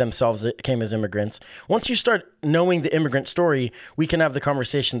or they themselves came as immigrants. Once you start knowing the immigrant story, we can have the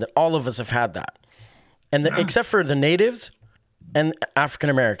conversation that all of us have had that. And except for the natives and African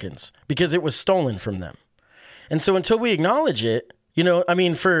Americans, because it was stolen from them. And so until we acknowledge it,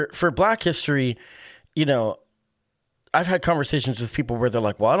 for Black history, I've had conversations with people where they're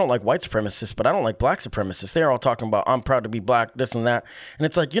like, well, I don't like white supremacists, but I don't like Black supremacists. They're all talking about, I'm proud to be Black, this and that. And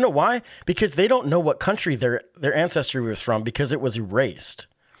it's like, you know why? Because they don't know what country their ancestry was from because it was erased.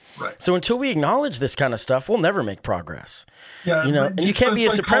 Right. So until we acknowledge this kind of stuff, we'll never make progress. Yeah, And you can't be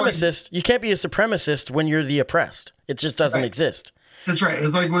a supremacist. You can't be a supremacist when you're the oppressed. It just doesn't exist. That's right.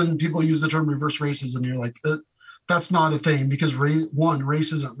 It's like when people use the term reverse racism, you're like, that's not a thing because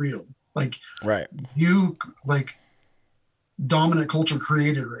race isn't real. Like, right. Dominant culture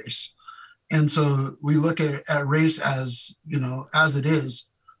created race. And so we look at race as, as it is.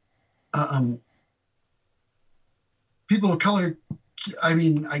 People of color,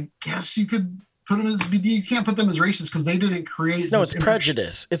 I guess you could put them you can't put them as racist because they didn't create. No, it's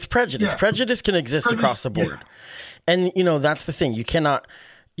prejudice. It's prejudice. Yeah. Prejudice can exist across the board. Yeah. And, that's the thing. You cannot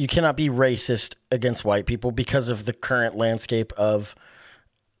be racist against white people because of the current landscape of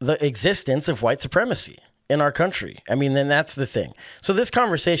the existence of white supremacy in our country. Then that's the thing. So this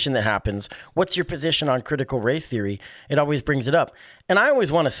conversation that happens, what's your position on critical race theory? It always brings it up. And I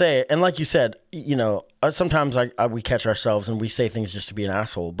always want to say, and like you said, sometimes we catch ourselves and we say things just to be an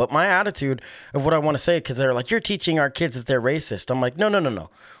asshole. But my attitude of what I want to say, because they're like, you're teaching our kids that they're racist. I'm like, no.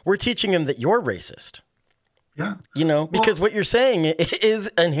 We're teaching them that you're racist. Yeah. Because what you're saying is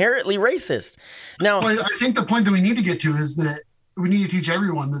inherently racist. Now, I think the point that we need to get to is that we need to teach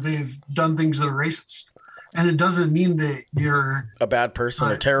everyone that they've done things that are racist. And it doesn't mean that you're a bad person,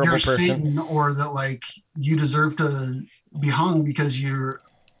 a terrible person, Satan, or that you deserve to be hung because you're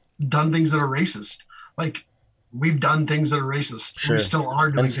done things that are racist. We've done things that are racist. Sure. We still are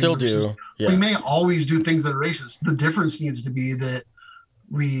doing and still things do. Yeah. We may always do things that are racist. The difference needs to be that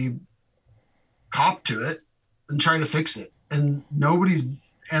we cop to it and try to fix it. And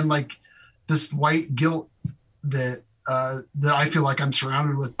this white guilt that I feel like I'm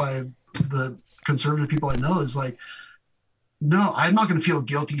surrounded with by the conservative people I know is no, I'm not going to feel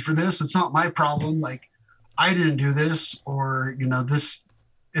guilty for this. It's not my problem. I didn't do this, or,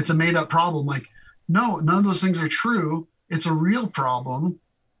 it's a made up problem. No, none of those things are true. It's a real problem.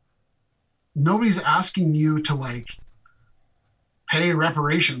 Nobody's asking you to pay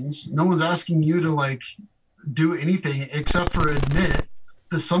reparations. No one's asking you to do anything except for admit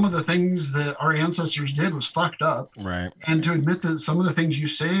that some of the things that our ancestors did was fucked up. Right. And to admit that some of the things you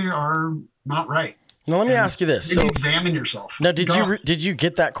say are not right. Now, let me ask you this. So examine yourself. Now, did you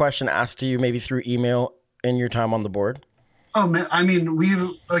get that question asked to you maybe through email in your time on the board? Oh, man. We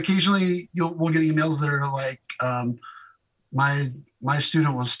occasionally we'll get emails that are my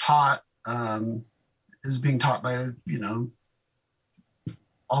student was taught, is being taught by,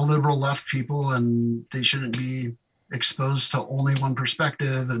 all liberal left people, and they shouldn't be exposed to only one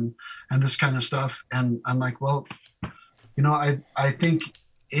perspective and this kind of stuff. And I'm like, well, I think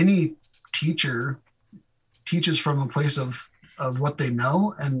any teacher teaches from a place of what they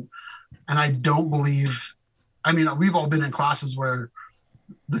know. And I don't believe, we've all been in classes where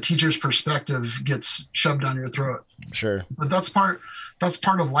the teacher's perspective gets shoved down your throat. Sure. But that's part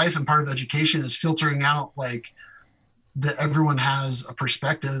of life and part of education is filtering out that everyone has a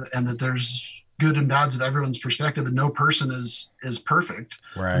perspective and that there's good and bads of everyone's perspective, and no person is perfect.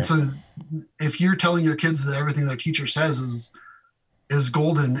 And Right. so if you're telling your kids that everything their teacher says is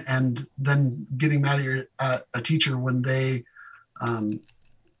golden, and then getting mad at a teacher when they um,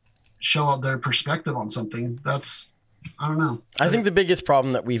 shell out their perspective on something, that's, I don't know. I think the biggest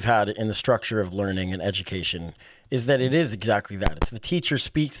problem that we've had in the structure of learning and education is that it is exactly that. It's the teacher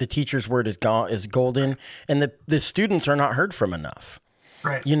speaks, the teacher's word is golden, and the students are not heard from enough.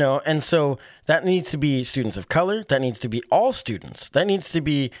 Right. You know, and so that needs to be students of color, that needs to be all students. That needs to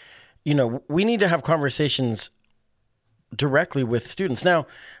be, you know, we need to have conversations directly with students. Now,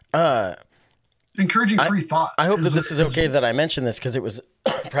 Encouraging free thought. I hope that this is okay that I mentioned this because it was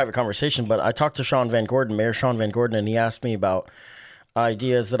a private conversation, but I talked to Sean Van Gordon, Mayor Sean Van Gordon, and he asked me about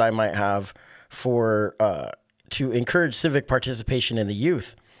ideas that I might have for to encourage civic participation in the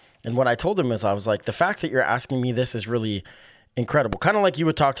youth. And what I told him is I was like, the fact that you're asking me this is really incredible. Kind of like you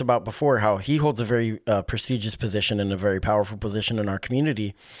had talked about before, how he holds a very prestigious position and a very powerful position in our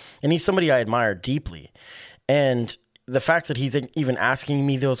community. And he's somebody I admire deeply. And the fact that he's even asking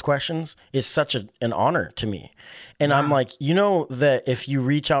me those questions is such an honor to me. And I'm like, you know, that if you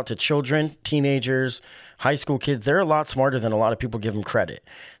reach out to children, teenagers, high school kids, they're a lot smarter than a lot of people give them credit.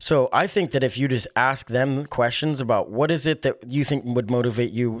 So I think that if you just ask them questions about what is it that you think would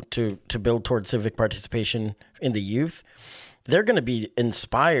motivate you to build towards civic participation in the youth, they're going to be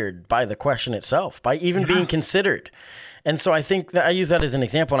inspired by the question itself, by even being considered. And so I think that I use that as an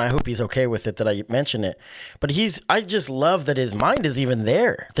example, and I hope he's okay with it that I mention it. But I just love that his mind is even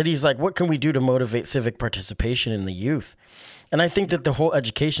there, that he's like, what can we do to motivate civic participation in the youth? And I think that the whole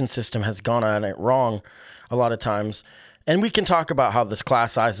education system has gone on it wrong a lot of times. And we can talk about how this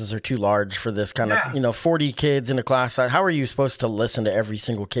class sizes are too large for this kind of, 40 kids in a class size. How are you supposed to listen to every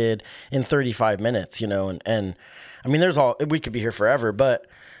single kid in 35 minutes, and I mean, we could be here forever, but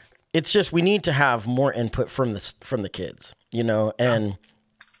it's just, we need to have more input from the kids, and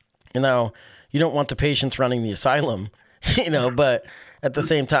you don't want the patients running the asylum, but at the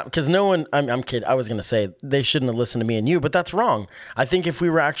same time, because no one, I'm kidding. I was going to say they shouldn't have listened to me and you, but that's wrong. I think if we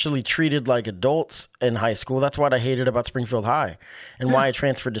were actually treated like adults in high school, that's what I hated about Springfield High and why I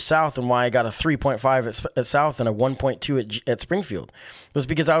transferred to South and why I got a 3.5 at South and a 1.2 at Springfield was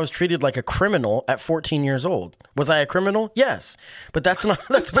because I was treated like a criminal at 14 years old. Was I a criminal? Yes, but that's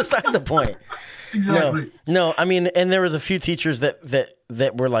beside the point. Exactly. No, I mean, and there was a few teachers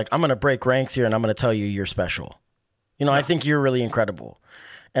that were like, I'm going to break ranks here and I'm going to tell you you're special. I think you're really incredible,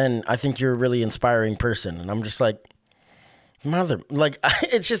 and I think you're a really inspiring person. And I'm just like,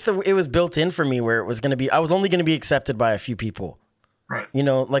 it's just it was built in for me where it was going to be, I was only going to be accepted by a few people, right?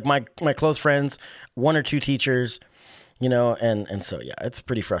 Like my close friends, one or two teachers, and so, yeah, it's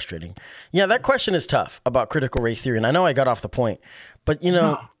pretty frustrating. Yeah, that question is tough about critical race theory. And I know I got off the point, but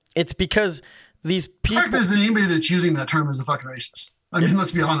it's because these people. The fact is, anybody that's using that term is a fucking racist. I mean,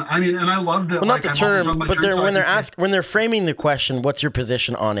 let's be honest. I mean, and I love that. Well, not the term, but when they're framing the question, what's your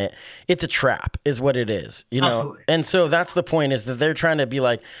position on it? It's a trap, is what it is. Absolutely. And so that's the point, is that they're trying to be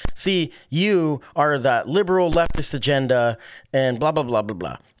like, see, you are that liberal leftist agenda, and blah blah blah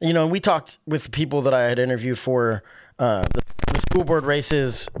blah blah. We talked with people that I had interviewed for the school board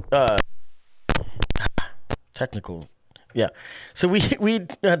races. Technical. Yeah. So we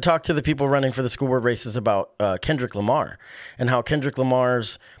had talked to the people running for the school board races about Kendrick Lamar and how Kendrick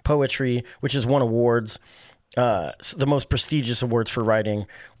Lamar's poetry, which has won awards, the most prestigious awards for writing,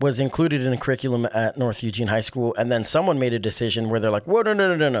 was included in a curriculum at North Eugene High School. And then someone made a decision where they're like, whoa,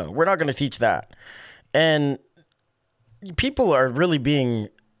 no, we're not going to teach that. And people are really being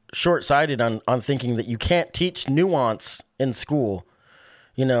short-sighted on thinking that you can't teach nuance in school,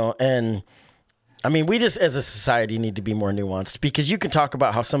 and I mean, we just, as a society, need to be more nuanced, because you can talk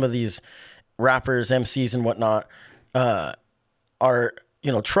about how some of these rappers, MCs, and whatnot are,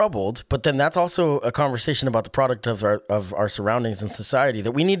 troubled, but then that's also a conversation about the product of our surroundings and society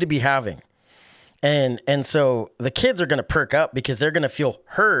that we need to be having. And so the kids are going to perk up because they're going to feel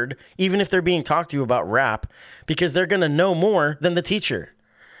heard, even if they're being talked to about rap, because they're going to know more than the teacher.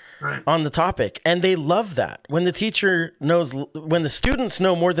 Right. On the topic. And they love that. When the students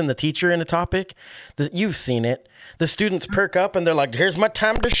know more than the teacher in a topic, you've seen it. The students perk up and they're like, here's my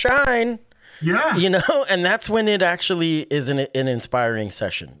time to shine. Yeah. And that's when it actually is an inspiring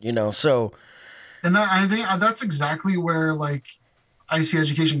session, so. And I think that's exactly where, like, I see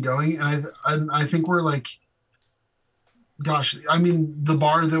education going. And I think we're like, gosh, I mean, the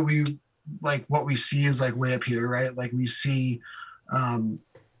bar that we, like, what we see is like way up here, right? Like we see,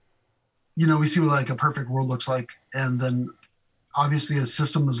 we see what like a perfect world looks like. And then obviously a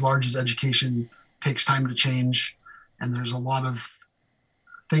system as large as education takes time to change. and there's a lot of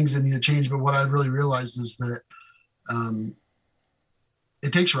things that need to change. But what I really realized is that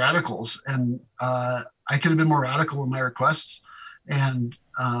it takes radicals, and I could have been more radical in my requests and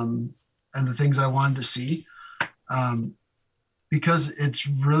the things I wanted to see, because it's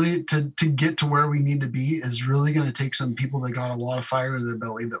really to get to where we need to be is really going to take some people that got a lot of fire in their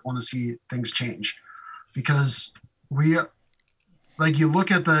belly that want to see things change. Because we, like, you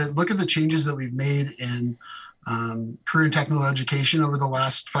look at the changes that we've made in career and technical education over the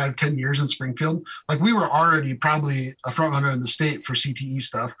last 5-10 years in Springfield. Like, we were already probably a front runner in the state for CTE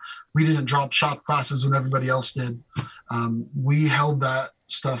stuff. We didn't drop shop classes when everybody else did. We held that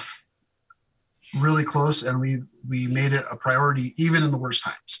stuff really close, and we made it a priority even in the worst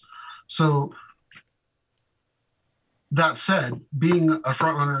times. So that said, being a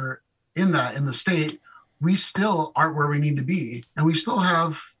front runner in the state, we still aren't where we need to be. And we still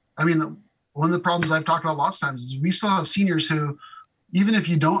have, I mean, one of the problems I've talked about lots of times is we still have seniors who, even if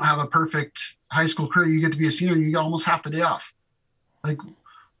you don't have a perfect high school career, you get to be a senior, you get almost half the day off. Like,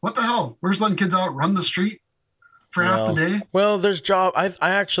 what the hell? We're just letting kids out run the street for half the day. Well, there's job. I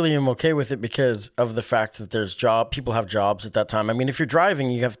actually am okay with it because of the fact that there's people have jobs at that time. I mean, if you're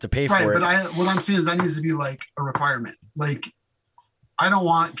driving, you have to pay for it. Right, but what I'm saying is that needs to be like a requirement. Like, I don't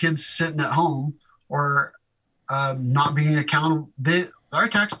want kids sitting at home or not being accountable. Our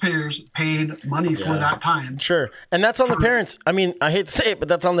taxpayers paid money for that time. Sure. And that's on the parents. I mean, I hate to say it, but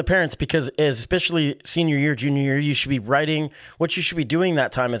that's on the parents, because especially senior year, junior year, you should be writing. What you should be doing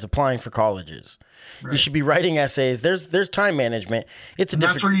that time is applying for colleges. Right. You should be writing essays. There's time management. That's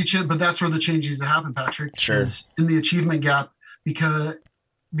where that's where the change needs to happen, Patrick. Sure. Is in the achievement gap, because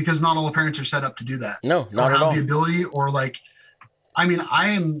not all the parents are set up to do that. No, not at all. The ability, or like, I mean,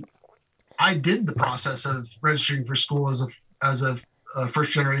 I did the process of registering for school as a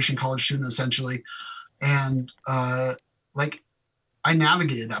first generation college student, essentially. And like, I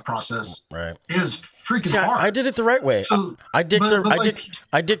navigated that process. Right. It was freaking hard. I did it the right way. So, I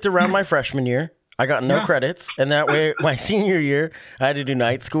dicked around my freshman year. I got no credits. And that way, my senior year, I had to do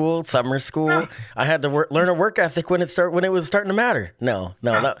night school, summer school. Yeah. I had to learn a work ethic when it was starting to matter. No,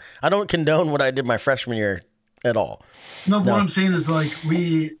 I don't condone what I did my freshman year at all. No, but what I'm saying is, like,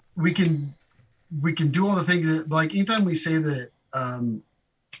 we can do all the things that, like, anytime we say that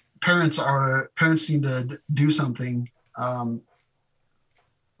parents need to do something,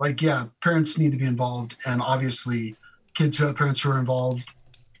 parents need to be involved, and obviously kids who have parents who are involved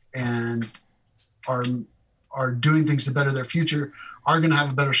and are doing things to better their future are going to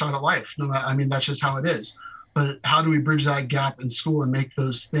have a better shot at life. I mean, that's just how it is. But how do we bridge that gap in school and make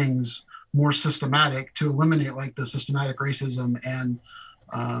those things more systematic to eliminate, like, the systematic racism and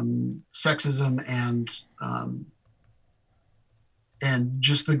sexism and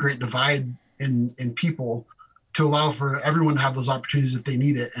just the great divide in people, to allow for everyone to have those opportunities if they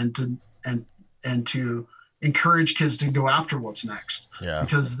need it, and to encourage kids to go after what's next. Yeah.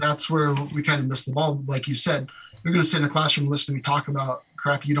 Because that's where we kind of missed the ball. Like you said, you're going to sit in a classroom and listen to me talk about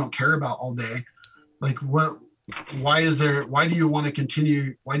crap you don't care about all day. Like, why do you want to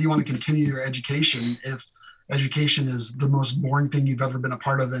continue your education if education is the most boring thing you've ever been a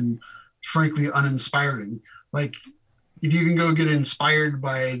part of, and frankly uninspiring? Like, if you can go get inspired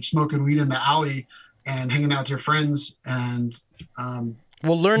by smoking weed in the alley and hanging out with your friends and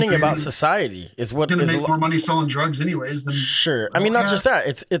learning about society is what going to make more money selling drugs anyways. Then sure. I mean, not just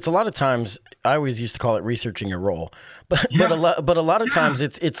that. It's a lot of times, I always used to call it researching your role, but a lot of times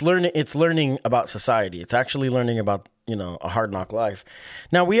it's learning about society. It's actually learning about, a hard knock life.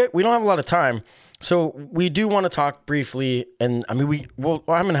 Now we don't have a lot of time. So we do want to talk briefly, and I mean, I'm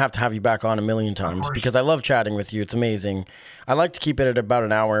going to have you back on a million times because I love chatting with you. It's amazing. I like to keep it at about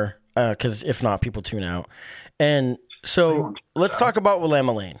an hour because if not, people tune out. And so let's talk about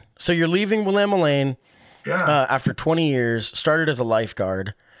Willamette Lane. So you're leaving Willamette Lane after 20 years, started as a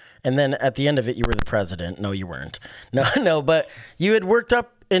lifeguard, and then at the end of it, you were the president. No, you weren't. No, but you had worked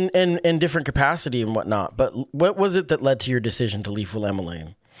up in different capacity and whatnot. But what was it that led to your decision to leave Willamette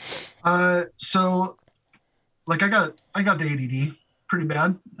Lane? So like I got the ADD pretty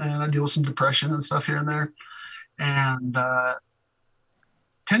bad, and I deal with some depression and stuff here and there. And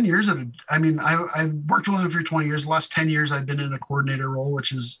 10 years of it, I mean, I worked with them for 20 years. The last 10 years, I've been in a coordinator role,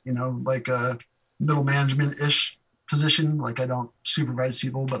 which is, like a middle management-ish position. Like, I don't supervise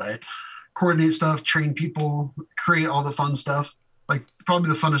people, but I coordinate stuff, train people, create all the fun stuff. Like, probably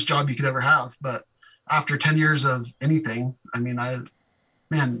the funnest job you could ever have. But after 10 years of anything, I mean,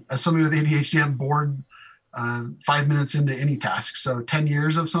 as somebody with ADHD, I'm bored 5 minutes into any task. So 10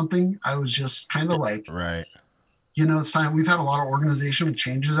 years of something, I was just kind of like, right. It's time. We've had a lot of organizational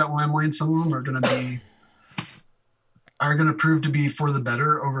changes at Willamette Lane. Some of them are going to be are going to prove to be for the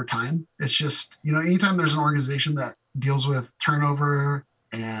better over time. It's just, anytime there's an organization that deals with turnover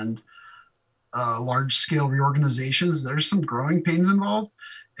and large scale reorganizations, there's some growing pains involved.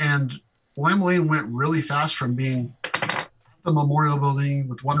 And Willamette Lane went really fast from being the memorial building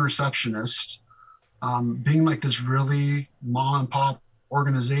with one receptionist, being like this really mom and pop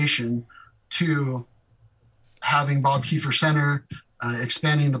organization, to having Bob Kiefer Center,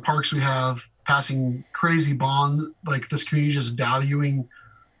 expanding the parks we have, passing crazy bonds, like this community just valuing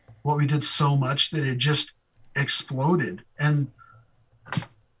what we did so much that it just exploded. And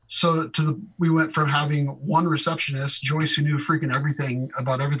so we went from having one receptionist, Joyce, who knew freaking everything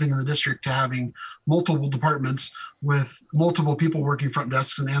about everything in the district, to having multiple departments with multiple people working front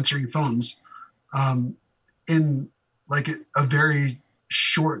desks and answering phones, in like a very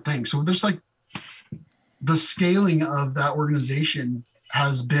short thing. So there's like the scaling of that organization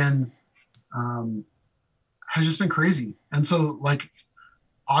has just been crazy. And so like,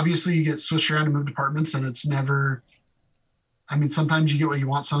 obviously you get switched around and moved departments, and it's never, sometimes you get what you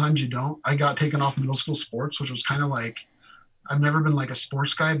want, sometimes you don't. I got taken off middle school sports, which was kind of like, I've never been like a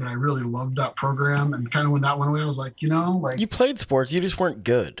sports guy, but I really loved that program. And kind of when that went away, I was like, you played sports, you just weren't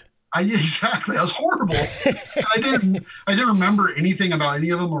good. Exactly. I was horrible. I didn't remember anything about any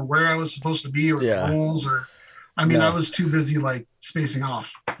of them or where I was supposed to be or the rules or, I was too busy like spacing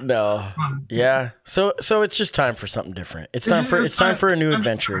off. No. Yeah. So it's just time for something different. It's time for a new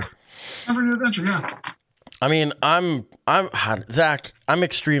adventure. Time for a new adventure. Yeah. I'm Zach, I'm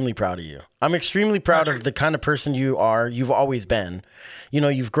extremely proud of you. I'm extremely proud of the kind of person you are. You've always been,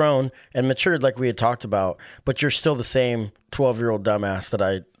 you've grown and matured like we had talked about, but you're still the same 12-year-old dumbass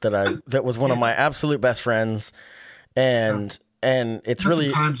that was one of my absolute best friends. And it's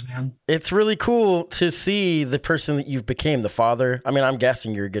really times, man. It's really cool to see the person that you've became, the father. I'm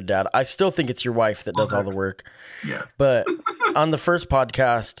guessing you're a good dad. I still think it's your wife that does all the work. Yeah. But on the first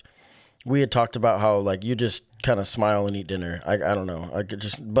podcast, we had talked about how like you just kind of smile and eat dinner. I don't know.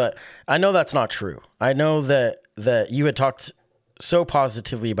 But I know that's not true. I know that you had talked so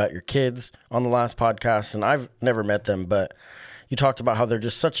positively about your kids on the last podcast, and I've never met them, but you talked about how they're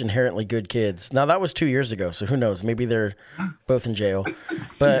just such inherently good kids. Now that was 2 years ago, so who knows? Maybe they're both in jail.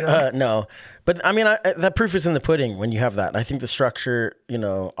 But no. But that proof is in the pudding when you have that. And I think the structure,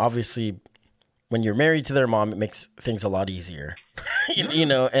 obviously when you're married to their mom, it makes things a lot easier,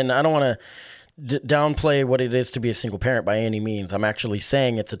 and I don't want to downplay what it is to be a single parent by any means. I'm actually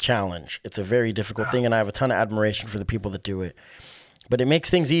saying it's a challenge. It's a very difficult thing, and I have a ton of admiration for the people that do it. But it makes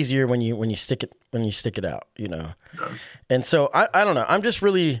things easier when you stick it out, It does. And so I don't know. I'm just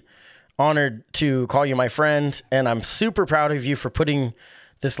really honored to call you my friend, and I'm super proud of you for putting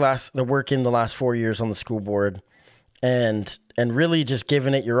the work in the last 4 years on the school board, and really just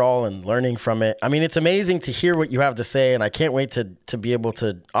giving it your all and learning from it. It's amazing to hear what you have to say, and I can't wait to be able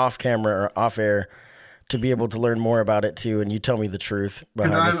to, off camera or off air, to be able to learn more about it too, and you tell me the truth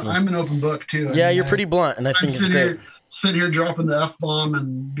behind the scenes. I'm an open book too. Yeah, you're pretty blunt, and I think it's great. Sit here dropping the F-bomb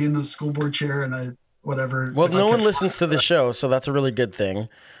and be in the school board chair and whatever. Well, no one listens to the show, so that's a really good thing.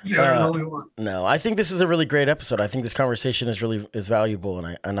 No, I think this is a really great episode. I think this conversation is valuable,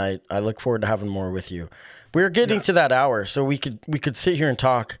 and I look forward to having more with you. We're getting to that hour, so we could sit here and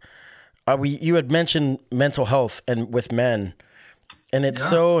talk. You had mentioned mental health and with men, and it's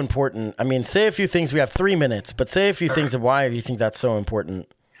so important. Say a few things. We have 3 minutes, but say a few things of why you think that's so important.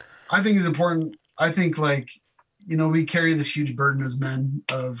 I think it's important. I think we carry this huge burden as men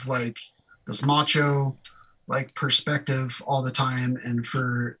of like this macho like perspective all the time, and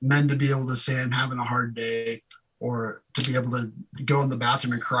for men to be able to say I'm having a hard day, or to be able to go in the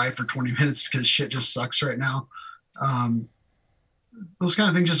bathroom and cry for 20 minutes because shit just sucks right now. Those kind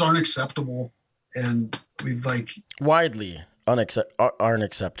of things just aren't acceptable. And we've widely aren't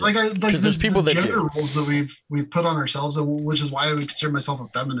accepted. Because there's people that gender roles that we've put on ourselves, which is why I would consider myself a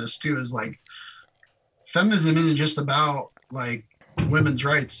feminist too, is like feminism isn't just about like women's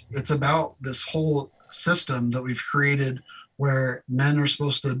rights. It's about this whole system that we've created where men are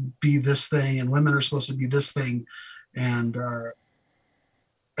supposed to be this thing and women are supposed to be this thing, and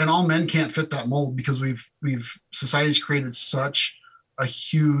all men can't fit that mold because society's created such a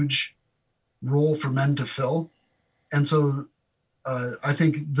huge role for men to fill. And so I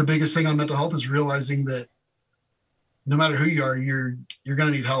think the biggest thing on mental health is realizing that no matter who you are, you're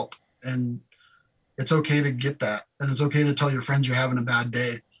going to need help, and it's okay to get that, and it's okay to tell your friends you're having a bad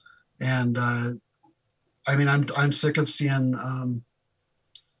day. And I'm sick of seeing our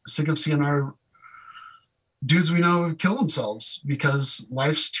dudes we know kill themselves because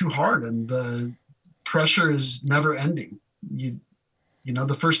life's too hard and the pressure is never ending.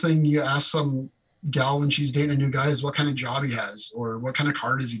 The first thing you ask some gal when she's dating a new guy is what kind of job he has, or what kind of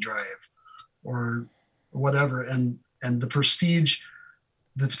car does he drive, or whatever. And the prestige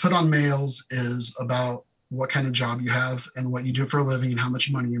that's put on males is about what kind of job you have and what you do for a living and how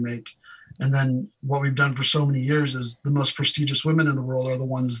much money you make. And then what we've done for so many years is the most prestigious women in the world are the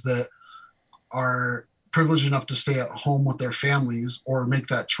ones that are privileged enough to stay at home with their families or make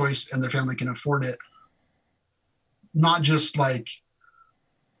that choice, and their family can afford it. Not just like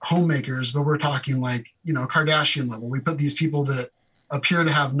homemakers, but we're talking like, you know, Kardashian level. We put these people that appear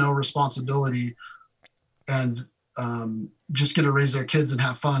to have no responsibility and just get to raise their kids and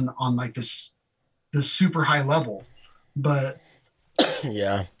have fun on like this super high level. But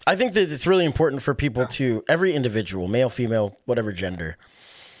yeah, I think that it's really important for people to, every individual, male, female, whatever gender,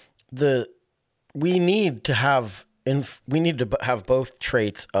 we need to have both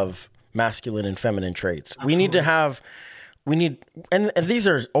traits of masculine and feminine traits. Absolutely. And these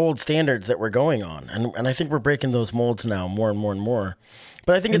are old standards that we're going on, and I think we're breaking those molds now more and more and more.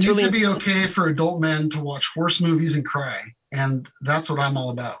 But I think it's really, to be okay for adult men to watch horse movies and cry, and that's what I'm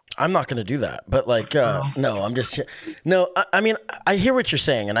all about. I'm not going to do that, but like, no, I'm just, no, I mean, I hear what you're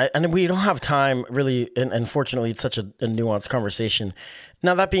saying, and we don't have time really, and fortunately it's such a nuanced conversation.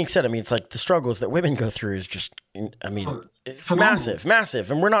 Now, that being said, I mean, it's like the struggles that women go through is just, I mean, it's phenomenal.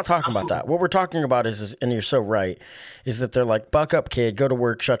 massive, and we're not talking about that. What we're talking about is, and you're so right, is that they're like, buck up, kid, go to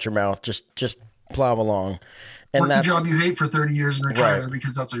work, shut your mouth, just plow along. And work that's the job you hate for 30 years and retire, right,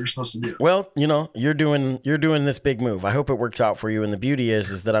 because that's what you're supposed to do. Well, you know, you're doing this big move. I hope it works out for you. And the beauty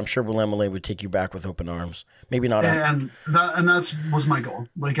is that I'm sure Will Emily would take you back with open arms. Maybe not. And that was my goal.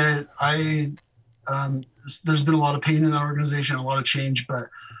 Like I there's been a lot of pain in that organization, a lot of change, but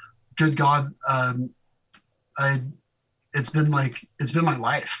good God, it's been my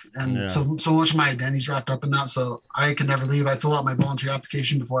life. And so much of my identity's wrapped up in that. So I can never leave. I fill out my volunteer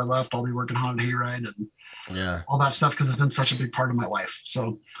application before I left. I'll be working Haunted Hayride and all that stuff, because it's been such a big part of my life.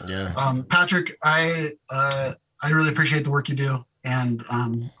 So Patrick, I really appreciate the work you do. And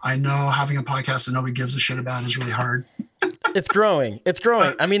I know having a podcast that nobody gives a shit about is really hard. It's growing.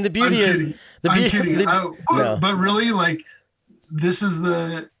 I mean, the beauty is I'm kidding. But really, like, this is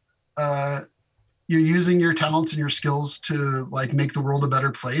you're using your talents and your skills to like make the world a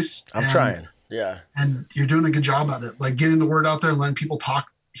better place. I'm trying. Yeah. And you're doing a good job at it. Like getting the word out there and letting people talk,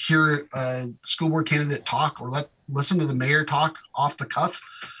 hear a school board candidate talk, or listen to the mayor talk off the cuff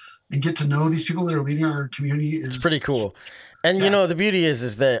and get to know these people that are leading our community is pretty cool. And you know, the beauty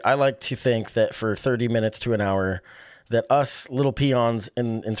is that I like to think that for 30 minutes to an hour, that us little peons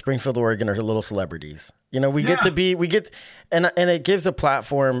in Springfield, Oregon are little celebrities. You know, we get, and it gives a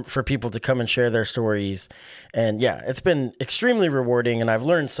platform for people to come and share their stories. And it's been extremely rewarding, and I've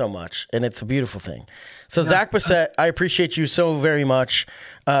learned so much, and it's a beautiful thing. So Zach Bassett, I appreciate you so very much.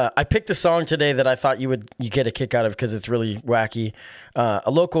 I picked a song today that I thought you get a kick out of because it's really wacky.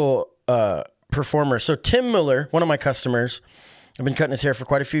 A local performer. So Tim Miller, one of my customers, I've been cutting his hair for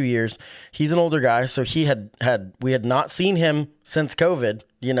quite a few years. He's an older guy, so we had not seen him since COVID.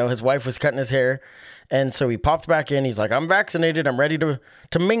 You know, his wife was cutting his hair, and so he popped back in. He's like, "I'm vaccinated. I'm ready to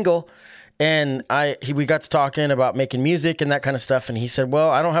mingle." And we got to talking about making music and that kind of stuff. And he said, "Well,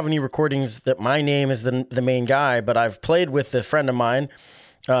 I don't have any recordings that my name is the main guy, but I've played with a friend of mine.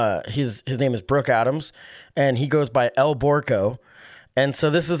 His name is Brooke Adams, and he goes by El Borco. And so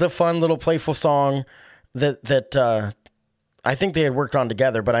this is a fun little playful song that I think they had worked on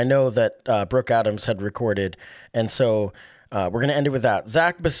together, but I know that Brooke Adams had recorded. And so we're going to end it with that.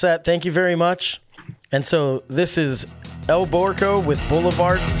 Zach Bassett, thank you very much. And so this is El Borco with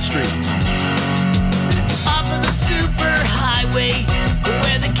Boulevard Street. Off of the super highway,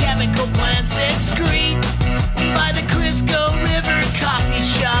 where the chemical plants excrete, by the Crisco River coffee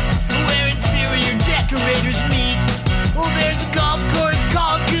shop, where inferior decorators meet. Well, there's a golf course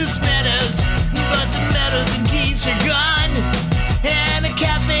called Goose Meadows, but the meadows and geese are gone. And a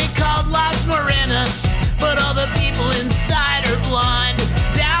cafe called Las Morenas, but all the people inside are blonde.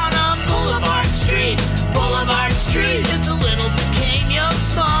 Down on Boulevard Street, it's a little pequeño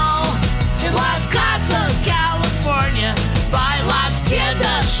small. In Las Casas, California, by Las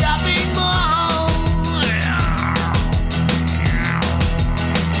Tiendas shopping mall.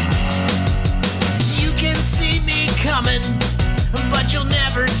 You can see me coming, but you'll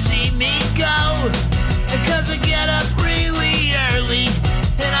never see me go. Because I get up really early,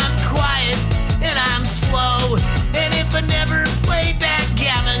 and I'm quiet, and I'm slow. And if I never play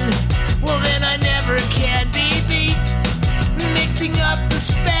backgammon, well then I never can be beat. Mixing up the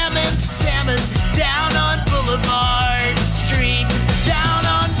spam and salmon down on Boulevard Street. Down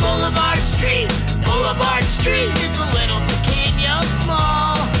on Boulevard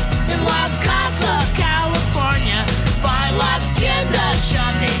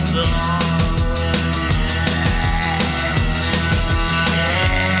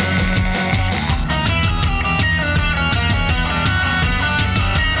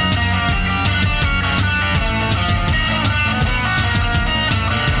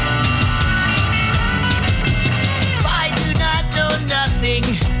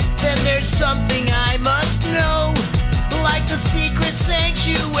then there's something I must know, like the secret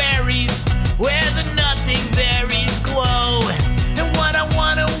sanctuaries